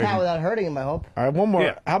of the stop equation. Pat without hurting him, I hope. All right, one more.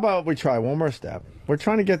 Yeah. How about we try one more step? We're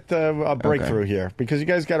trying to get a breakthrough here because you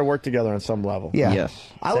guys got to work together on some level. Yeah. Yes.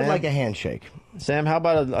 I would Sam? like a handshake. Sam, how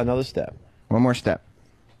about another step? One more step.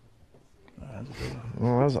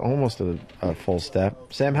 Well, that was almost a full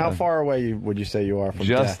step. Sam, how far away would you say you are from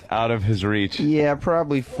Just death? out of his reach. Yeah,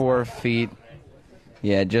 probably 4 feet.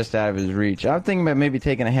 Yeah, just out of his reach. I'm thinking about maybe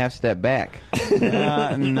taking a half step back.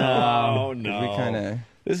 No. We kind of.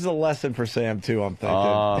 This is a lesson for Sam too. I'm thinking.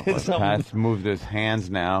 Oh, It's something- Pat's moved his hands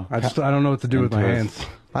now. I don't know what to do with my hands.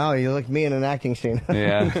 Oh, you look me in an acting scene.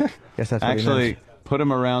 Yeah. Guess that's what he Actually, meant. put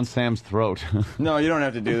him around Sam's throat. No, you don't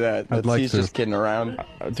have to do that. I'd like He's to. just kidding around.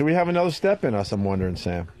 Do we have another step in us? I'm wondering,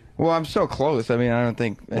 Sam. Well, I'm so close. I mean, I don't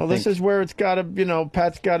think. This is where it's got to,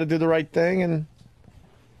 Pat's got to do the right thing, and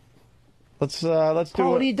let's do Oh, what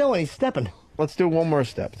are it. you doing? He's stepping. let's do one more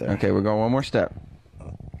step there. Okay, we're going one more step.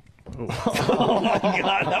 Oh my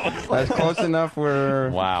God, That's close enough.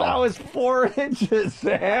 That was 4 inches,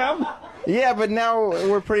 Sam. Yeah, but now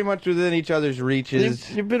we're pretty much within each other's reaches.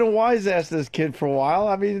 You've been a wise ass to this kid for a while.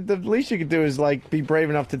 I mean, the least you could do is like be brave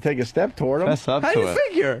enough to take a step toward him. Fess up How to do you it.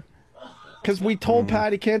 figure? Because we told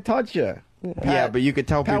Pat he can't touch you. Yeah, but you could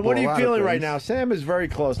tell Pat, people. what are a you lot of feeling right things. now? Sam is very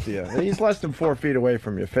close to you. He's less than 4 feet away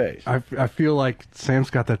from your face. I feel like Sam's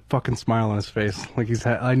got that fucking smile on his face. Like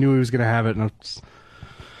I knew he was gonna have it, and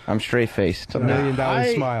I'm straight faced. It's $1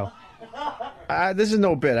 million smile. This is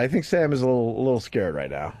no bit. I think Sam is a little scared right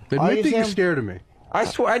now. Admit that you're scared of me. I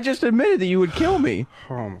swear, I just admitted that you would kill me.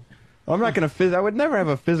 I'm not gonna. I would never have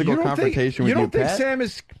a physical confrontation with you, You don't think Pat. Sam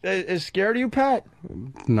is scared of you, Pat?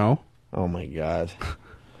 No. Oh my God.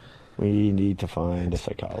 We need to find a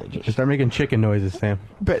psychologist. Just start making chicken noises, Sam.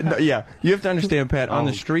 But no, yeah, you have to understand, Pat. On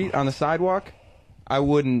the street, on the sidewalk, I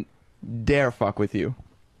wouldn't dare fuck with you.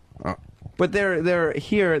 But there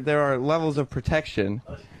are levels of protection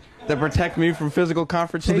that protect me from physical So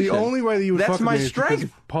confrontation. the only way that you would That's fuck my with me is because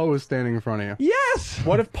strength. Poe is standing in front of you. Yes.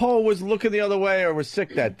 What if Poe was looking the other way or was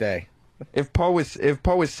sick that day? If Poe was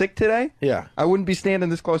sick today, yeah, I wouldn't be standing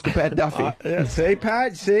this close to Pat Duffy. Yeah, see,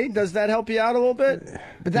 Pat, does that help you out a little bit?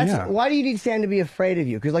 But that's why do you need Sam to be afraid of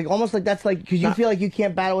you? Because almost like that's like because you feel like you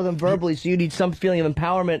can't battle with him verbally, so you need some feeling of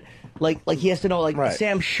empowerment. Like he has to know,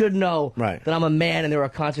 Sam should know that I'm a man and there are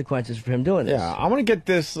consequences for him doing this. Yeah, I want to get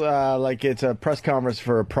this like it's a press conference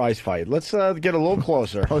for a prize fight. Let's get a little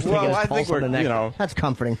closer. Well, I think we're, that's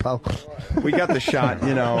comforting, Poe. We got the shot,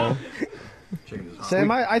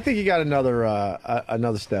 Sam, I think you got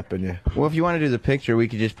another step in you. Well, if you want to do the picture, we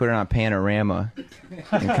could just put it on panorama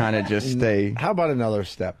and kind of just stay. How about another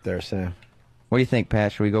step there, Sam? What do you think,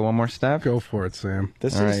 Pat? Should we go one more step? Go for it, Sam.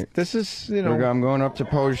 This All is right. this is I'm going up to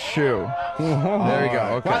Poe's shoe. There we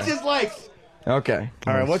go. Okay. Watch his legs. Okay.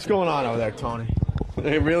 All right, what's going on over there, Tony?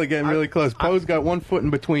 They're really getting really close. Poe's got 1 foot in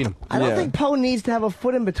between them. I don't think Poe needs to have a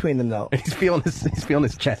foot in between them, though. He's feeling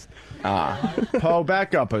his chest. Poe,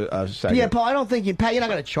 back up a second. Yeah, Poe, I don't think Pat, you're not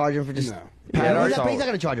going to charge him for just. Pat, he's not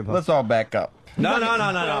going to charge him, Poe. Let's all back up. No.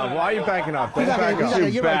 Why are you backing up? Don't back up.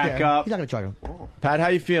 You're right there. He's not going to charge him. Pat, how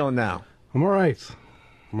you feeling now? I'm all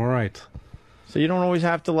right. So you don't always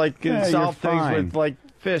have to solve things fine. with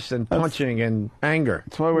fists and punching and anger.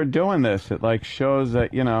 That's why we're doing this. It shows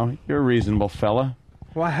that you're a reasonable fella.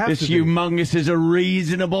 Well, I have this to be. humongous is a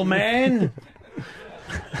reasonable man.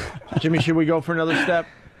 Jimmy, should we go for another step?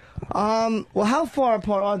 Well, how far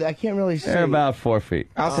apart are they? I can't really see. They're about 4 feet.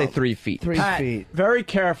 I'll say 3 feet. 3 Pat, feet. very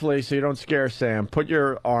carefully so you don't scare Sam. Put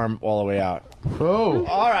your arm all the way out. Oh.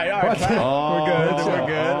 All right, Pat. We're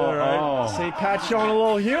good. All right. See, Pat's showing a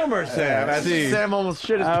little humor, Sam. Sam almost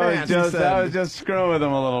shit his pants. I was just screwing with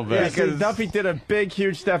him a little bit. Yeah, because Duffy did a big,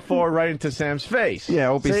 huge step forward right into Sam's face. Yeah,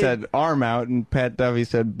 Opie See? said arm out, and Pat Duffy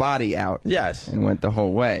said body out. Yes. And went the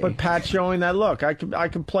whole way. But Pat's showing that look. I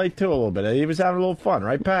could play too a little bit. He was having a little fun,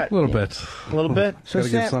 right, Pat? A little bit. A little bit? So Gotta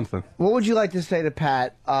Sam, give something. what would you like to say to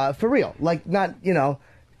Pat, for real? Not,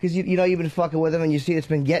 because you've been fucking with him and you see it's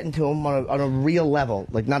been getting to him on a real level,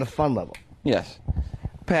 not a fun level. Yes.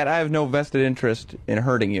 Pat, I have no vested interest in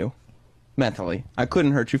hurting you mentally. I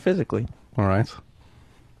couldn't hurt you physically. All right.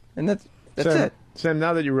 And that's Sam, it. Sam,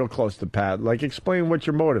 now that you're real close to Pat, explain what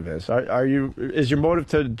your motive is. Is your motive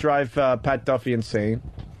to drive Pat Duffy insane,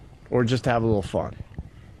 or just to have a little fun,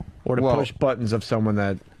 or to push buttons of someone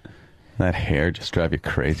that? That hair just drive you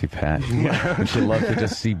crazy, Pat. Would you love to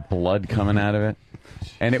just see blood coming out of it?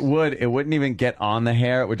 And it wouldn't even get on the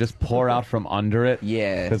hair. It would just pour out from under it.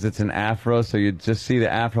 Yeah. Because it's an afro, so you'd just see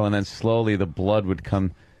the afro, and then slowly the blood would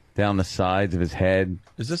come down the sides of his head.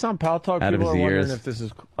 Is this on Pal Talk? Out of People his are wondering ears. if this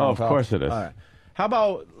is. Oh, on of Pal- course it is. All right. How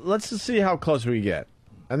about let's just see how close we get,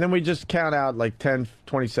 and then we just count out 10,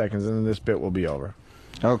 20 seconds, and then this bit will be over.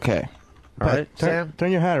 Okay. All right, Sam.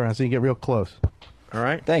 Turn your hat around so you get real close. All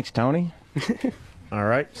right. Thanks, Tony. All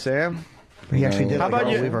right, Sam. He actually did. How like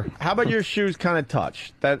about Earl Weaver. How about your shoes kind of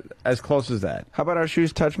touch? That as close as that? How about our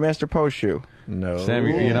shoes touch Master Poe's shoe? No. Sam,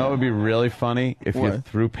 you know what would be really funny? If you What?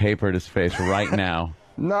 threw paper at his face right now.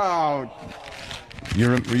 No. You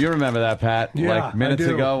remember that, Pat? Yeah, Minutes I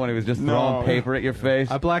do. ago when he was just throwing paper at your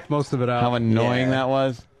face? I blacked most of it out. How annoying that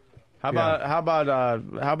was? How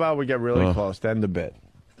about we get really close to end the bit?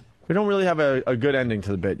 We don't really have a good ending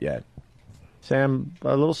to the bit yet. Sam,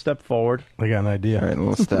 a little step forward. I got an idea. All right, a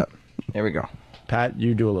little step. Here we go. Pat,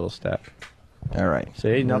 you do a little step. All right.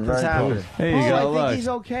 See, nothing's happening. There you go. I Look. think he's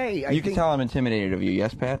okay. You can tell I'm intimidated of you,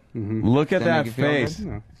 yes, Pat? Look at Does that that make you feel face. good?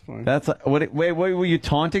 No, it's fine. That's wait, were you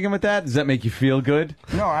taunting him with that? Does that make you feel good?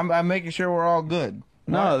 No, I'm making sure we're all good.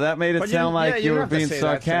 No, that made it But sound like you you don't were have to being say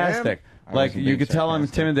that, Sam. sarcastic. Like, you could tell I'm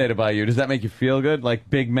intimidated by you. Does that make you feel good? Like,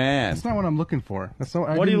 big man. That's not what I'm looking for. That's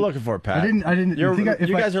not, What are you looking for, Pat? I didn't.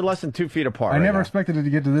 You guys are less than 2 feet apart. I right never now. expected it to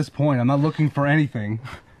get to this point. I'm not looking for anything.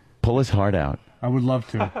 Pull his heart out. I would love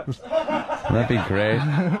to. That'd be great.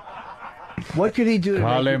 What could he do?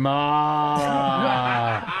 Call him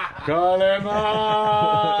on. Call him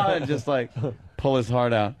on. Just like pull his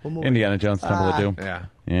heart out. Indiana Jones, Temple of Doom. Yeah.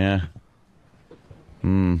 Yeah.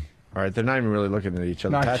 All right, they're not even really looking at each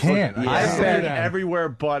other. No, I Pat's can't. looking- I He's bet- looking everywhere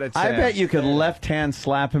but at I Sam. bet you could left hand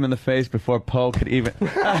slap him in the face before Poe could even. No,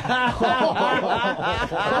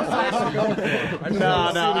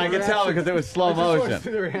 I can tell because it was slow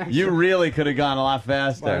motion. You really could have gone a lot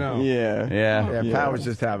faster. I know. Yeah. Pat was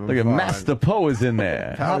just having Look at fun. Master Poe is in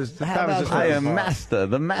there. Pat was just I having am fun. Master,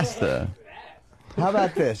 the Master. How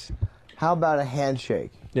about this? How about a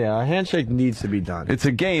handshake? Yeah, a handshake needs to be done. It's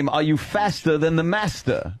a game. Are you faster than the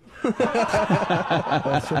Master?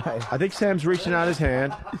 That's right. I think Sam's reaching out his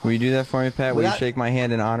hand. Will you do that for me, Pat? Will you Without- shake my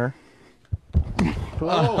hand in honor?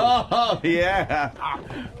 Oh, yeah.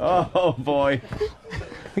 Oh, boy.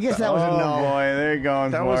 I guess that was a no. boy, they're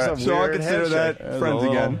going That for was it. some So I'll weird consider handshake. There's friends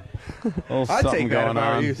again. I'd take that if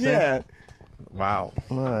I were you, Sam. Yeah. Wow.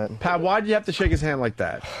 Pat, why did you have to shake his hand like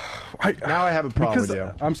that? Now I have a problem with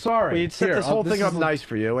you. I'm sorry. We set Here, this whole this thing is up the- nice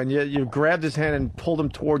for you, and you grabbed his hand and pulled him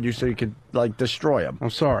toward you so you could, like, destroy him. I'm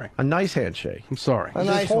sorry. A nice handshake. I'm sorry. A This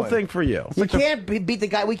nice whole one. thing for you. You can't beat the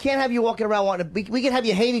guy. We can't have you walking around wanting to. We can have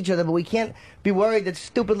you hate each other, but we can't be worried that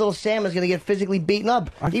stupid little Sam is going to get physically beaten up.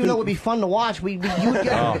 Even though it would be fun to watch, you would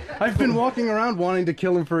get. I've been walking around wanting to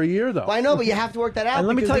kill him for a year, though. Well, I know, but you have to work that out. And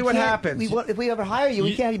let me because tell you we what can't- happens. If we ever hire you,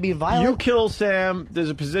 we can't have you be violent. You kill Sam, there's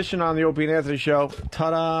a position on the Opie and Anthony show.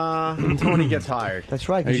 Ta-da! Tony gets hired. That's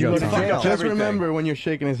right. There you go. Fuck up Just everything. remember, when you're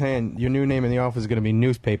shaking his hand, your new name in the office is going to be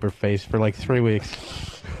Newspaper Face for like 3 weeks.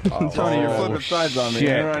 Tony, you're flipping sides on me.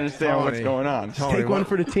 I don't understand what's Tony. going on. Tony, Take one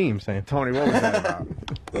for the team, Sam. Tony, what was that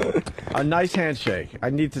about? A nice handshake. I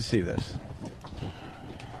need to see this.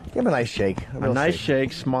 Give him a nice shake. A nice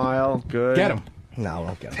shake, smile, good. Get him. No, I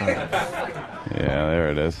won't get him. Yeah, there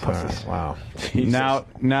it is. Wow.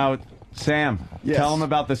 Now, Sam, Yes. tell him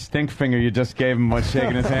about the stink finger you just gave him when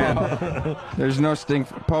shaking his hand. There's no stink.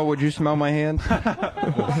 Paul, would you smell my hand?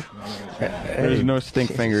 There's no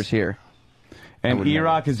stink fingers here. And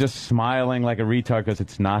E-Rock is just smiling like a retard because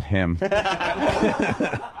it's not him.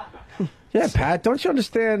 Yeah, Pat, don't you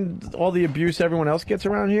understand all the abuse everyone else gets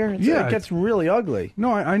around here? Yeah. It gets really ugly.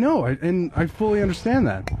 No, I know, and I fully understand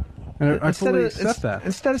that. And I fully accept that.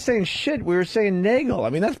 Instead of saying shit, we were saying nagel. I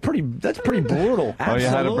mean, that's pretty brutal. Oh, you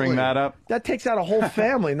had to bring that up? That takes out a whole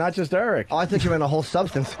family, not just Eric. Oh, I think you meant a whole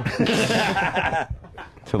substance.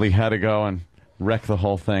 Till he had to go and wreck the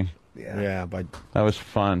whole thing. Yeah, but That was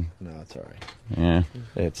fun. no, it's all right. Yeah.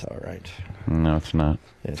 It's all right. No, it's not.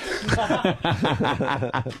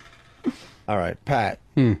 All right, Pat,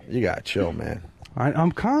 you got chill, man.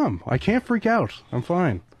 I'm calm. I can't freak out. I'm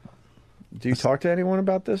fine. Do you talk to anyone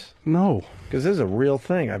about this? No. Because this is a real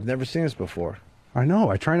thing. I've never seen this before. I know.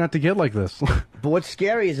 I try not to get like this. But what's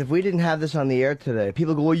scary is if we didn't have this on the air today,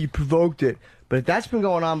 people go, well, you provoked it. But if that's been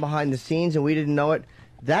going on behind the scenes and we didn't know it,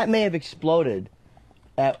 that may have exploded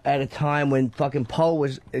at a time when fucking Poe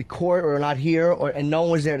was at court or not here and no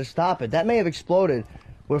one was there to stop it. That may have exploded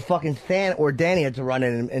where fucking Than or Danny had to run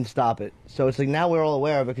in and stop it. So it's like now we're all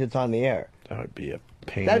aware of it because it's on the air. That would be a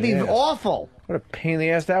pain That'd be in the ass. awful. What a pain in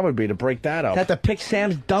the ass that would be to break that up. Have to pick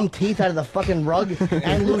Sam's dumb teeth out of the fucking rug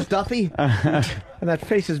and lose Duffy. And that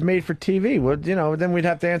face is made for TV. Well, then we'd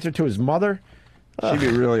have to answer to his mother. She'd be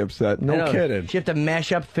really upset. No I know. kidding. She have to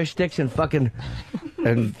mash up fish sticks and fucking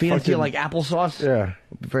And feed it to you fucking- like applesauce. Yeah.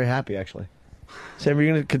 I'd be very happy, actually. Sam, are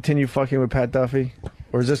you going to continue fucking with Pat Duffy?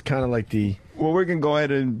 Or is this kind of like the... Well, we can go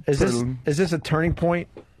ahead and Is this a turning point?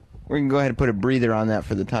 we can go ahead and put a breather on that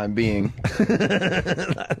for the time being.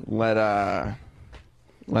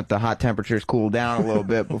 Let the hot temperatures cool down a little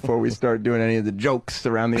bit before we start doing any of the jokes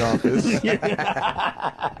around the office.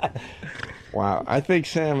 Wow. I think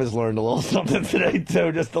Sam has learned a little something today,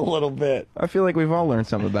 too. Just a little bit. I feel like we've all learned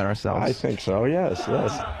something about ourselves. I think so, yes.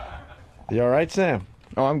 You all right, Sam?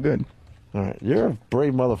 Oh, I'm good. All right. You're a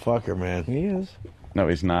brave motherfucker, man. He is. No,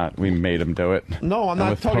 he's not. We made him do it. No, I'm And not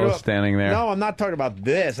with talking Poe about... standing there. No, I'm not talking about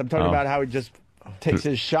this. I'm talking Oh. about how he just takes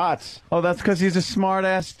his shots. Oh, that's because he's a smart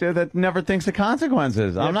ass that never thinks of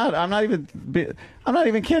consequences. I'm not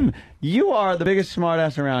even kidding. You are the biggest smart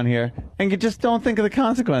ass around here, and you just don't think of the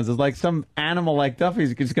consequences. Like some animal like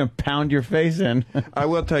Duffy's just gonna pound your face in. I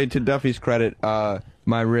will tell you, to Duffy's credit,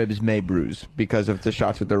 my ribs may bruise because of the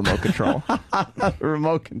shots with the remote control.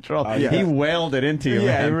 Remote control. Yeah. He wailed it into you.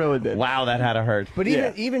 Yeah, man. he really did. Wow, that had to hurt. But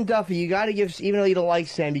even Duffy, you got to give, even though you don't like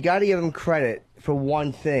Sam, you got to give him credit for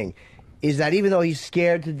one thing, is that even though he's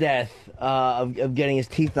scared to death of getting his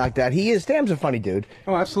teeth knocked out, Sam's a funny dude.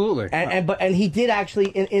 Oh, absolutely. And he did actually,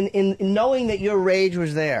 in knowing that your rage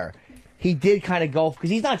was there, he did kind of go, because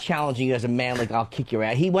he's not challenging you as a man like, I'll kick your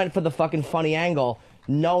ass. He went for the fucking funny angle,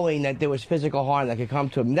 knowing that there was physical harm that could come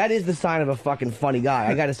to him. That is the sign of a fucking funny guy.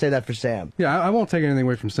 I got to say that for Sam. Yeah, I won't take anything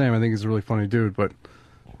away from Sam. I think he's a really funny dude, but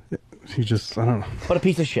he just, I don't know. What a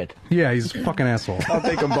piece of shit. Yeah, he's a fucking asshole. I'll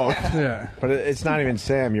take them both. Yeah. But it's not even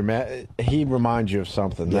Sam. You're mad. He reminds you of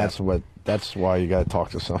something. Yeah. That's why you got to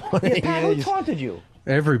talk to someone. Yeah, Pat, who taunted you?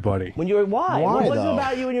 Everybody. When you were, why? What was it though?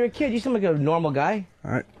 about you when you were a kid? You seem like a normal guy.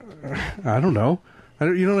 I don't know.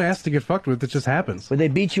 You don't ask to get fucked with. It just happens. Would they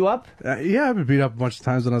beat you up? Yeah, I've been beat up a bunch of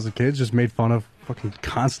times when I was a kid. Just made fun of fucking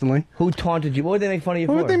constantly. Who taunted you? What would they make fun of you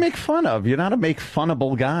What for? would they make fun of? You're not a make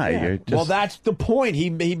funnable guy. Yeah. You're just, Well, that's the point. He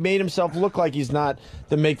made himself look like he's not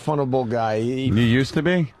the make funnable guy. you used to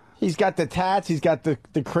be. He's got the tats. He's got the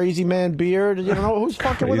crazy man beard. You don't know who's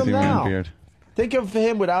fucking with him Crazy man now. beard. Think of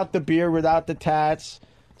him without the beard, without the tats.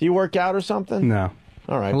 Do you work out or something? No.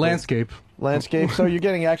 All right. Landscape. Landscape. So you're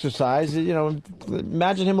getting exercise. You know,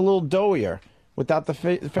 imagine him a little doughier without the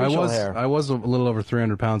facial hair. I was a little over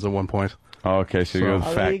 300 pounds at one point. Oh, okay, so you're a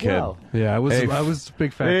there fat you kid. go. Yeah, I was Hey, a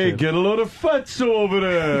big fat Hey, kid. get a load of fats over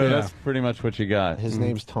there. Yeah. That's pretty much what you got. His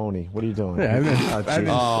name's Tony. What are you doing? Yeah, I've been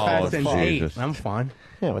Oh, fat since Jesus. 8. I'm fine.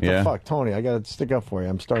 Yeah, what Yeah. the fuck, Tony? I got to stick up for you.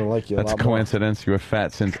 I'm starting to like you a That's a lot more. coincidence. You were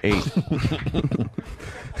fat since 8.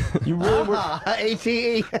 You really were.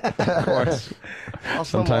 ATE. Of course.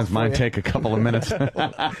 Sometimes mine take a couple of minutes.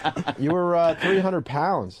 You were 300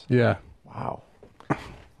 pounds. Yeah. Wow.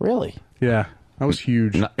 Really? Yeah. I was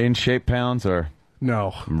huge. In shape pounds or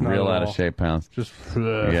No. not real at out of all. shape pounds? Just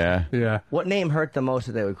Yeah. Yeah. What name hurt the most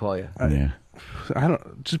that they would call you? Yeah. I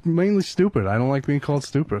don't. Just mainly stupid. I don't like being called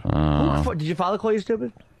stupid. Did your father call you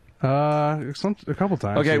stupid? A couple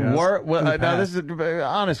times. Okay, yes. well, In the now past. this is an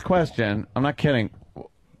honest question. I'm not kidding.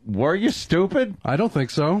 Were you stupid? I don't think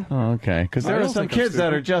so. Oh, okay, because I there are don't some think I'm kids that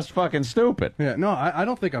stupid. are just fucking stupid. Yeah, no, I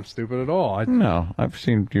don't think I'm stupid at all. No, I've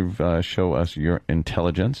seen you show us your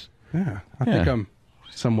intelligence. Yeah, I think I'm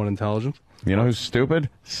somewhat intelligent. You know who's stupid?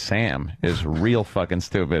 Sam is real fucking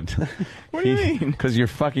stupid. What do you mean? Because you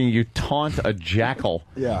taunt a jackal.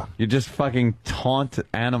 Yeah. You just fucking taunt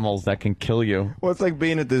animals that can kill you. Well, it's like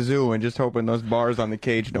being at the zoo and just hoping those bars on the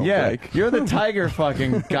cage don't Yeah, break. you're the tiger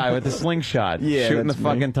fucking guy with the slingshot. Yeah, shooting the that's me.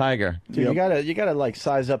 fucking tiger. Dude, you gotta like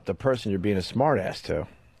size up the person you're being a smartass to.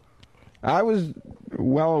 I was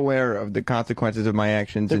well aware of the consequences of my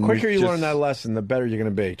actions. The and quicker you just- learn that lesson, the better you're gonna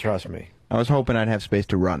be. Trust me. I was hoping I'd have space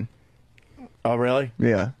to run. Oh, really?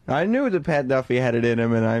 Yeah. I knew that Pat Duffy had it in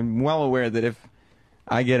him, and I'm well aware that if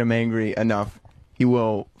I get him angry enough, he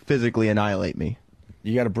will physically annihilate me.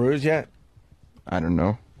 You got a bruise yet? I don't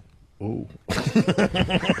know. Ooh.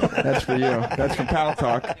 That's for you. That's for Pal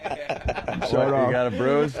Talk. What, you got a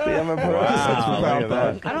bruise? Yeah, I'm a bruise. Wow, That's for look Pal at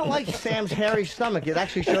that. Talk. I don't like Sam's hairy stomach. It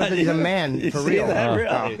actually shows that he's a man for real.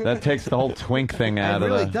 That takes the whole twink thing out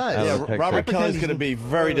really of the does. out of Yeah, the picture. Robert Kelly's gonna be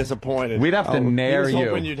very disappointed. We'd have to nair he was you.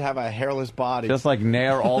 hoping you'd have a hairless body. Just like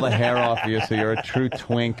nair all the hair off you so you're a true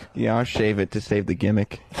twink. Yeah, I'll shave it to save the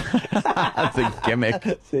gimmick. That's a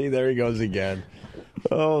gimmick. See, there he goes again.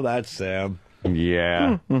 Oh, that's Sam.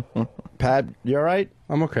 Yeah. Pat, you all right?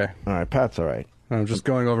 I'm okay. All right, Pat's all right. I'm just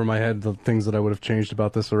going over my head the things that I would have changed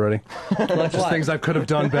about this already. Like Just what? things I could have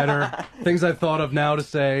done better. Things I thought of now to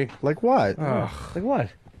say. Like what? Ugh, Like what?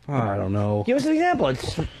 I don't know. Give us an example.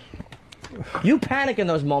 You panic in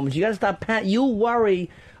those moments. You got to stop You worry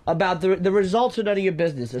about the results are none of your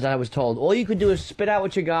business, as I was told. All you could do is spit out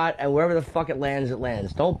what you got, and wherever the fuck it lands, it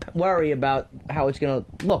lands. Don't worry about how it's going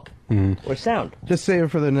to look or sound. Just save it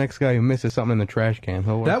for the next guy who misses something in the trash can.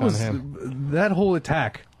 He'll work That on was him. that whole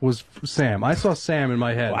attack was Sam. I saw Sam in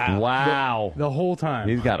my head. Wow. The whole time.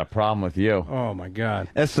 He's got a problem with you. Oh my god.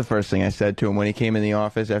 That's the first thing I said to him when he came in the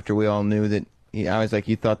office after we all knew that. I was like,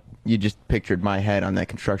 you thought you just pictured my head on that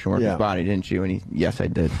construction worker's Yeah. body, didn't you? And yes, I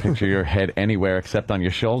did. Picture your head anywhere except on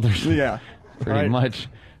your shoulders. Yeah. Pretty Right. much.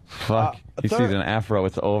 Fuck. He sees an afro,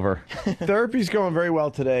 it's over. Therapy's going very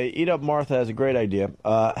well today. Eat Up Martha has a great idea.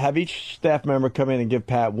 Have each staff member come in and give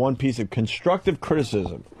Pat one piece of constructive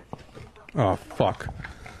criticism. Oh fuck.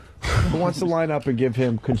 Who wants to line up and give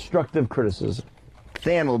him constructive criticism?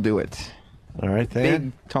 Than will do it. All right, Than.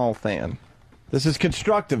 Big, tall Than. This is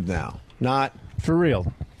constructive now, not For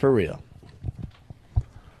real. for real.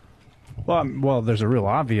 Well, there's a real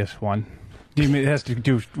obvious one. Do you mean it has to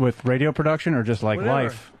do with radio production or just like Whatever.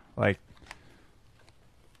 life? Like,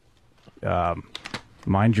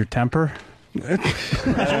 mind your temper.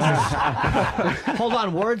 Hold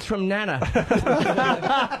on, words from Nana.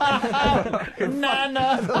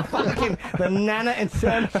 Nana. The Nana and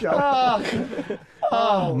Sam show.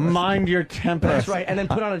 Oh, mind your temper. That's right, and then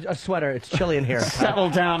put on a sweater. It's chilly in here. Settle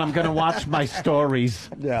down. I'm going to watch my stories.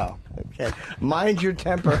 Yeah. Okay. Mind your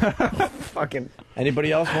temper. Fucking.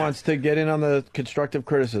 Anybody else wants to get in on the constructive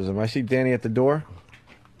criticism? I see Danny at the door.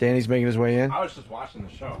 Danny's making his way in. I was just watching the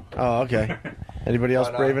show. Oh, okay. Anybody else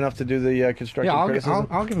brave enough to do the constructive criticism?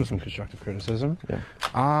 I'll give him some constructive criticism. Yeah.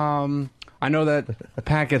 I know that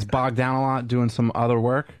Pat gets bogged down a lot doing some other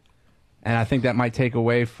work, and I think that might take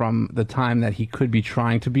away from the time that he could be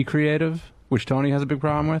trying to be creative, which Tony has a big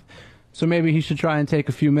problem with. So maybe he should try and take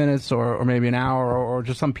a few minutes or maybe an hour or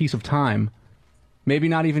just some piece of time, maybe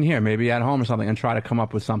not even here, maybe at home or something, and try to come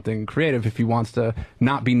up with something creative if he wants to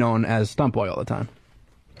not be known as Stunt Boy all the time.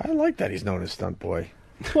 I like that he's known as Stunt Boy.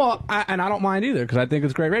 Well, and I don't mind either because I think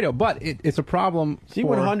it's great radio, but it's a problem.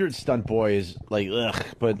 C100 Stunt Boy is like, ugh,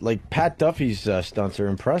 but like Pat Duffy's stunts are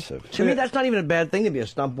impressive. To me, that's not even a bad thing to be a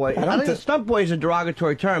stunt boy. I think a stunt boy is a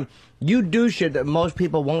derogatory term. You do shit that most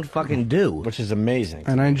people won't fucking do. Which is amazing.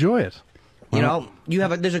 And I enjoy it. You know,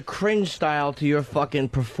 there's a cringe style to your fucking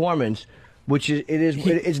performance, which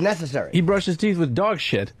it's necessary. He brushed his teeth with dog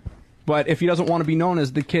shit, but if he doesn't want to be known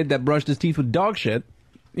as the kid that brushed his teeth with dog shit,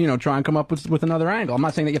 you know, try and come up with another angle. I'm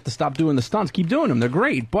not saying that you have to stop doing the stunts. Keep doing them. They're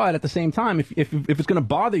great. But at the same time, if it's going to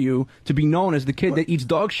bother you to be known as the kid that eats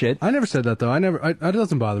dog shit. I never said that, though. It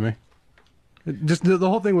doesn't bother me. Just the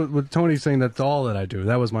whole thing with Tony saying that's all that I do.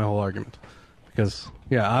 That was my whole argument. Because,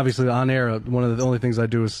 yeah, obviously on air, one of the only things I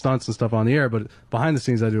do is stunts and stuff on the air. But behind the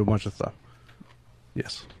scenes, I do a bunch of stuff.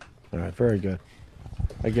 Yes. All right. Very good.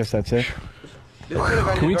 I guess that's it.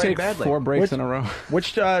 Can we take 4 breaks in a row?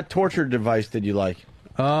 Which torture device did you like?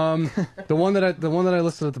 The one that I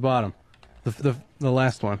listed at the bottom, the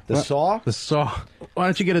last one. The saw? The saw. Why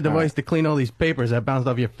don't you get a device to clean all these papers that bounced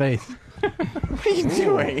off your face? What are you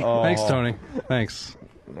doing? Oh. Thanks, Tony. Thanks.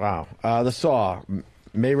 Wow. The saw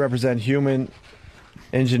may represent human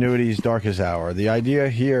ingenuity's darkest hour. The idea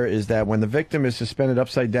here is that when the victim is suspended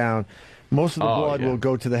upside down, most of the blood will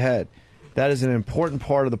go to the head. That is an important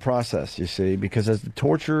part of the process, you see, because as the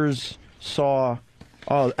torturers saw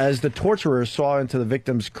into the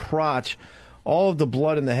victim's crotch, all of the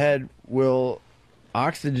blood in the head will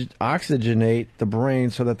oxygenate the brain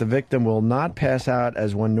so that the victim will not pass out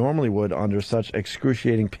as one normally would under such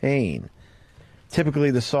excruciating pain.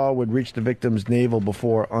 Typically, the saw would reach the victim's navel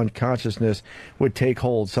before unconsciousness would take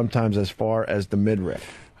hold, sometimes as far as the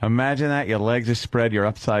midriff. Imagine that. Your legs are spread, you're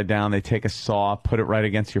upside down, they take a saw, put it right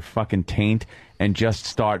against your fucking taint, and just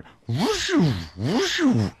start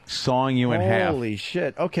sawing you in half. Holy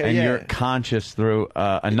shit. Okay, and yeah. you're conscious through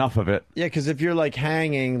enough of it. Yeah, because if you're like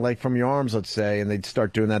hanging, like from your arms, let's say, and they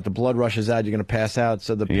start doing that, the blood rushes out, you're going to pass out,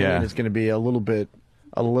 so the pain is going to be a little bit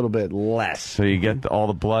less. So you get all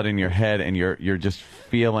the blood in your head, and you're just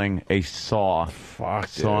feeling a saw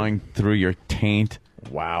sawing through your taint.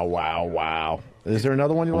 Wow, wow, wow. Is there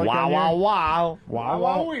another one you like? Wow, wow, wow. Wow,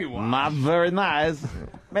 wow. Not very nice.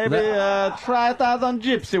 Maybe try it out on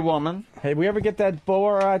Gypsy Woman. Hey, we ever get that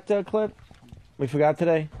Borat clip? We forgot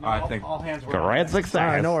today? I think all hands were great success. All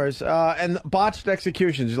right, no worries. And botched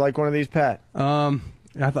executions. You like one of these, Pat? I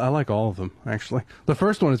like all of them, actually. The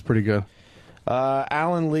first one is pretty good.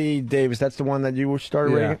 Alan Lee Davis, that's the one that you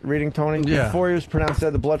started reading, Tony? Yeah. Before he was pronounced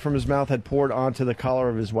dead, the blood from his mouth had poured onto the collar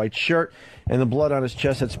of his white shirt, and the blood on his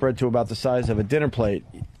chest had spread to about the size of a dinner plate,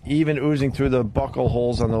 even oozing through the buckle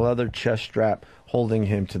holes on the leather chest strap holding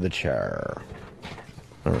him to the chair.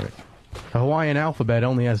 All right. The Hawaiian alphabet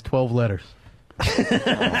only has 12 letters. It's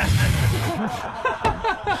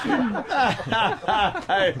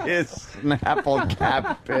Snapple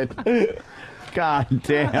Cap, bitch. God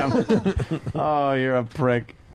damn. Oh, you're a prick.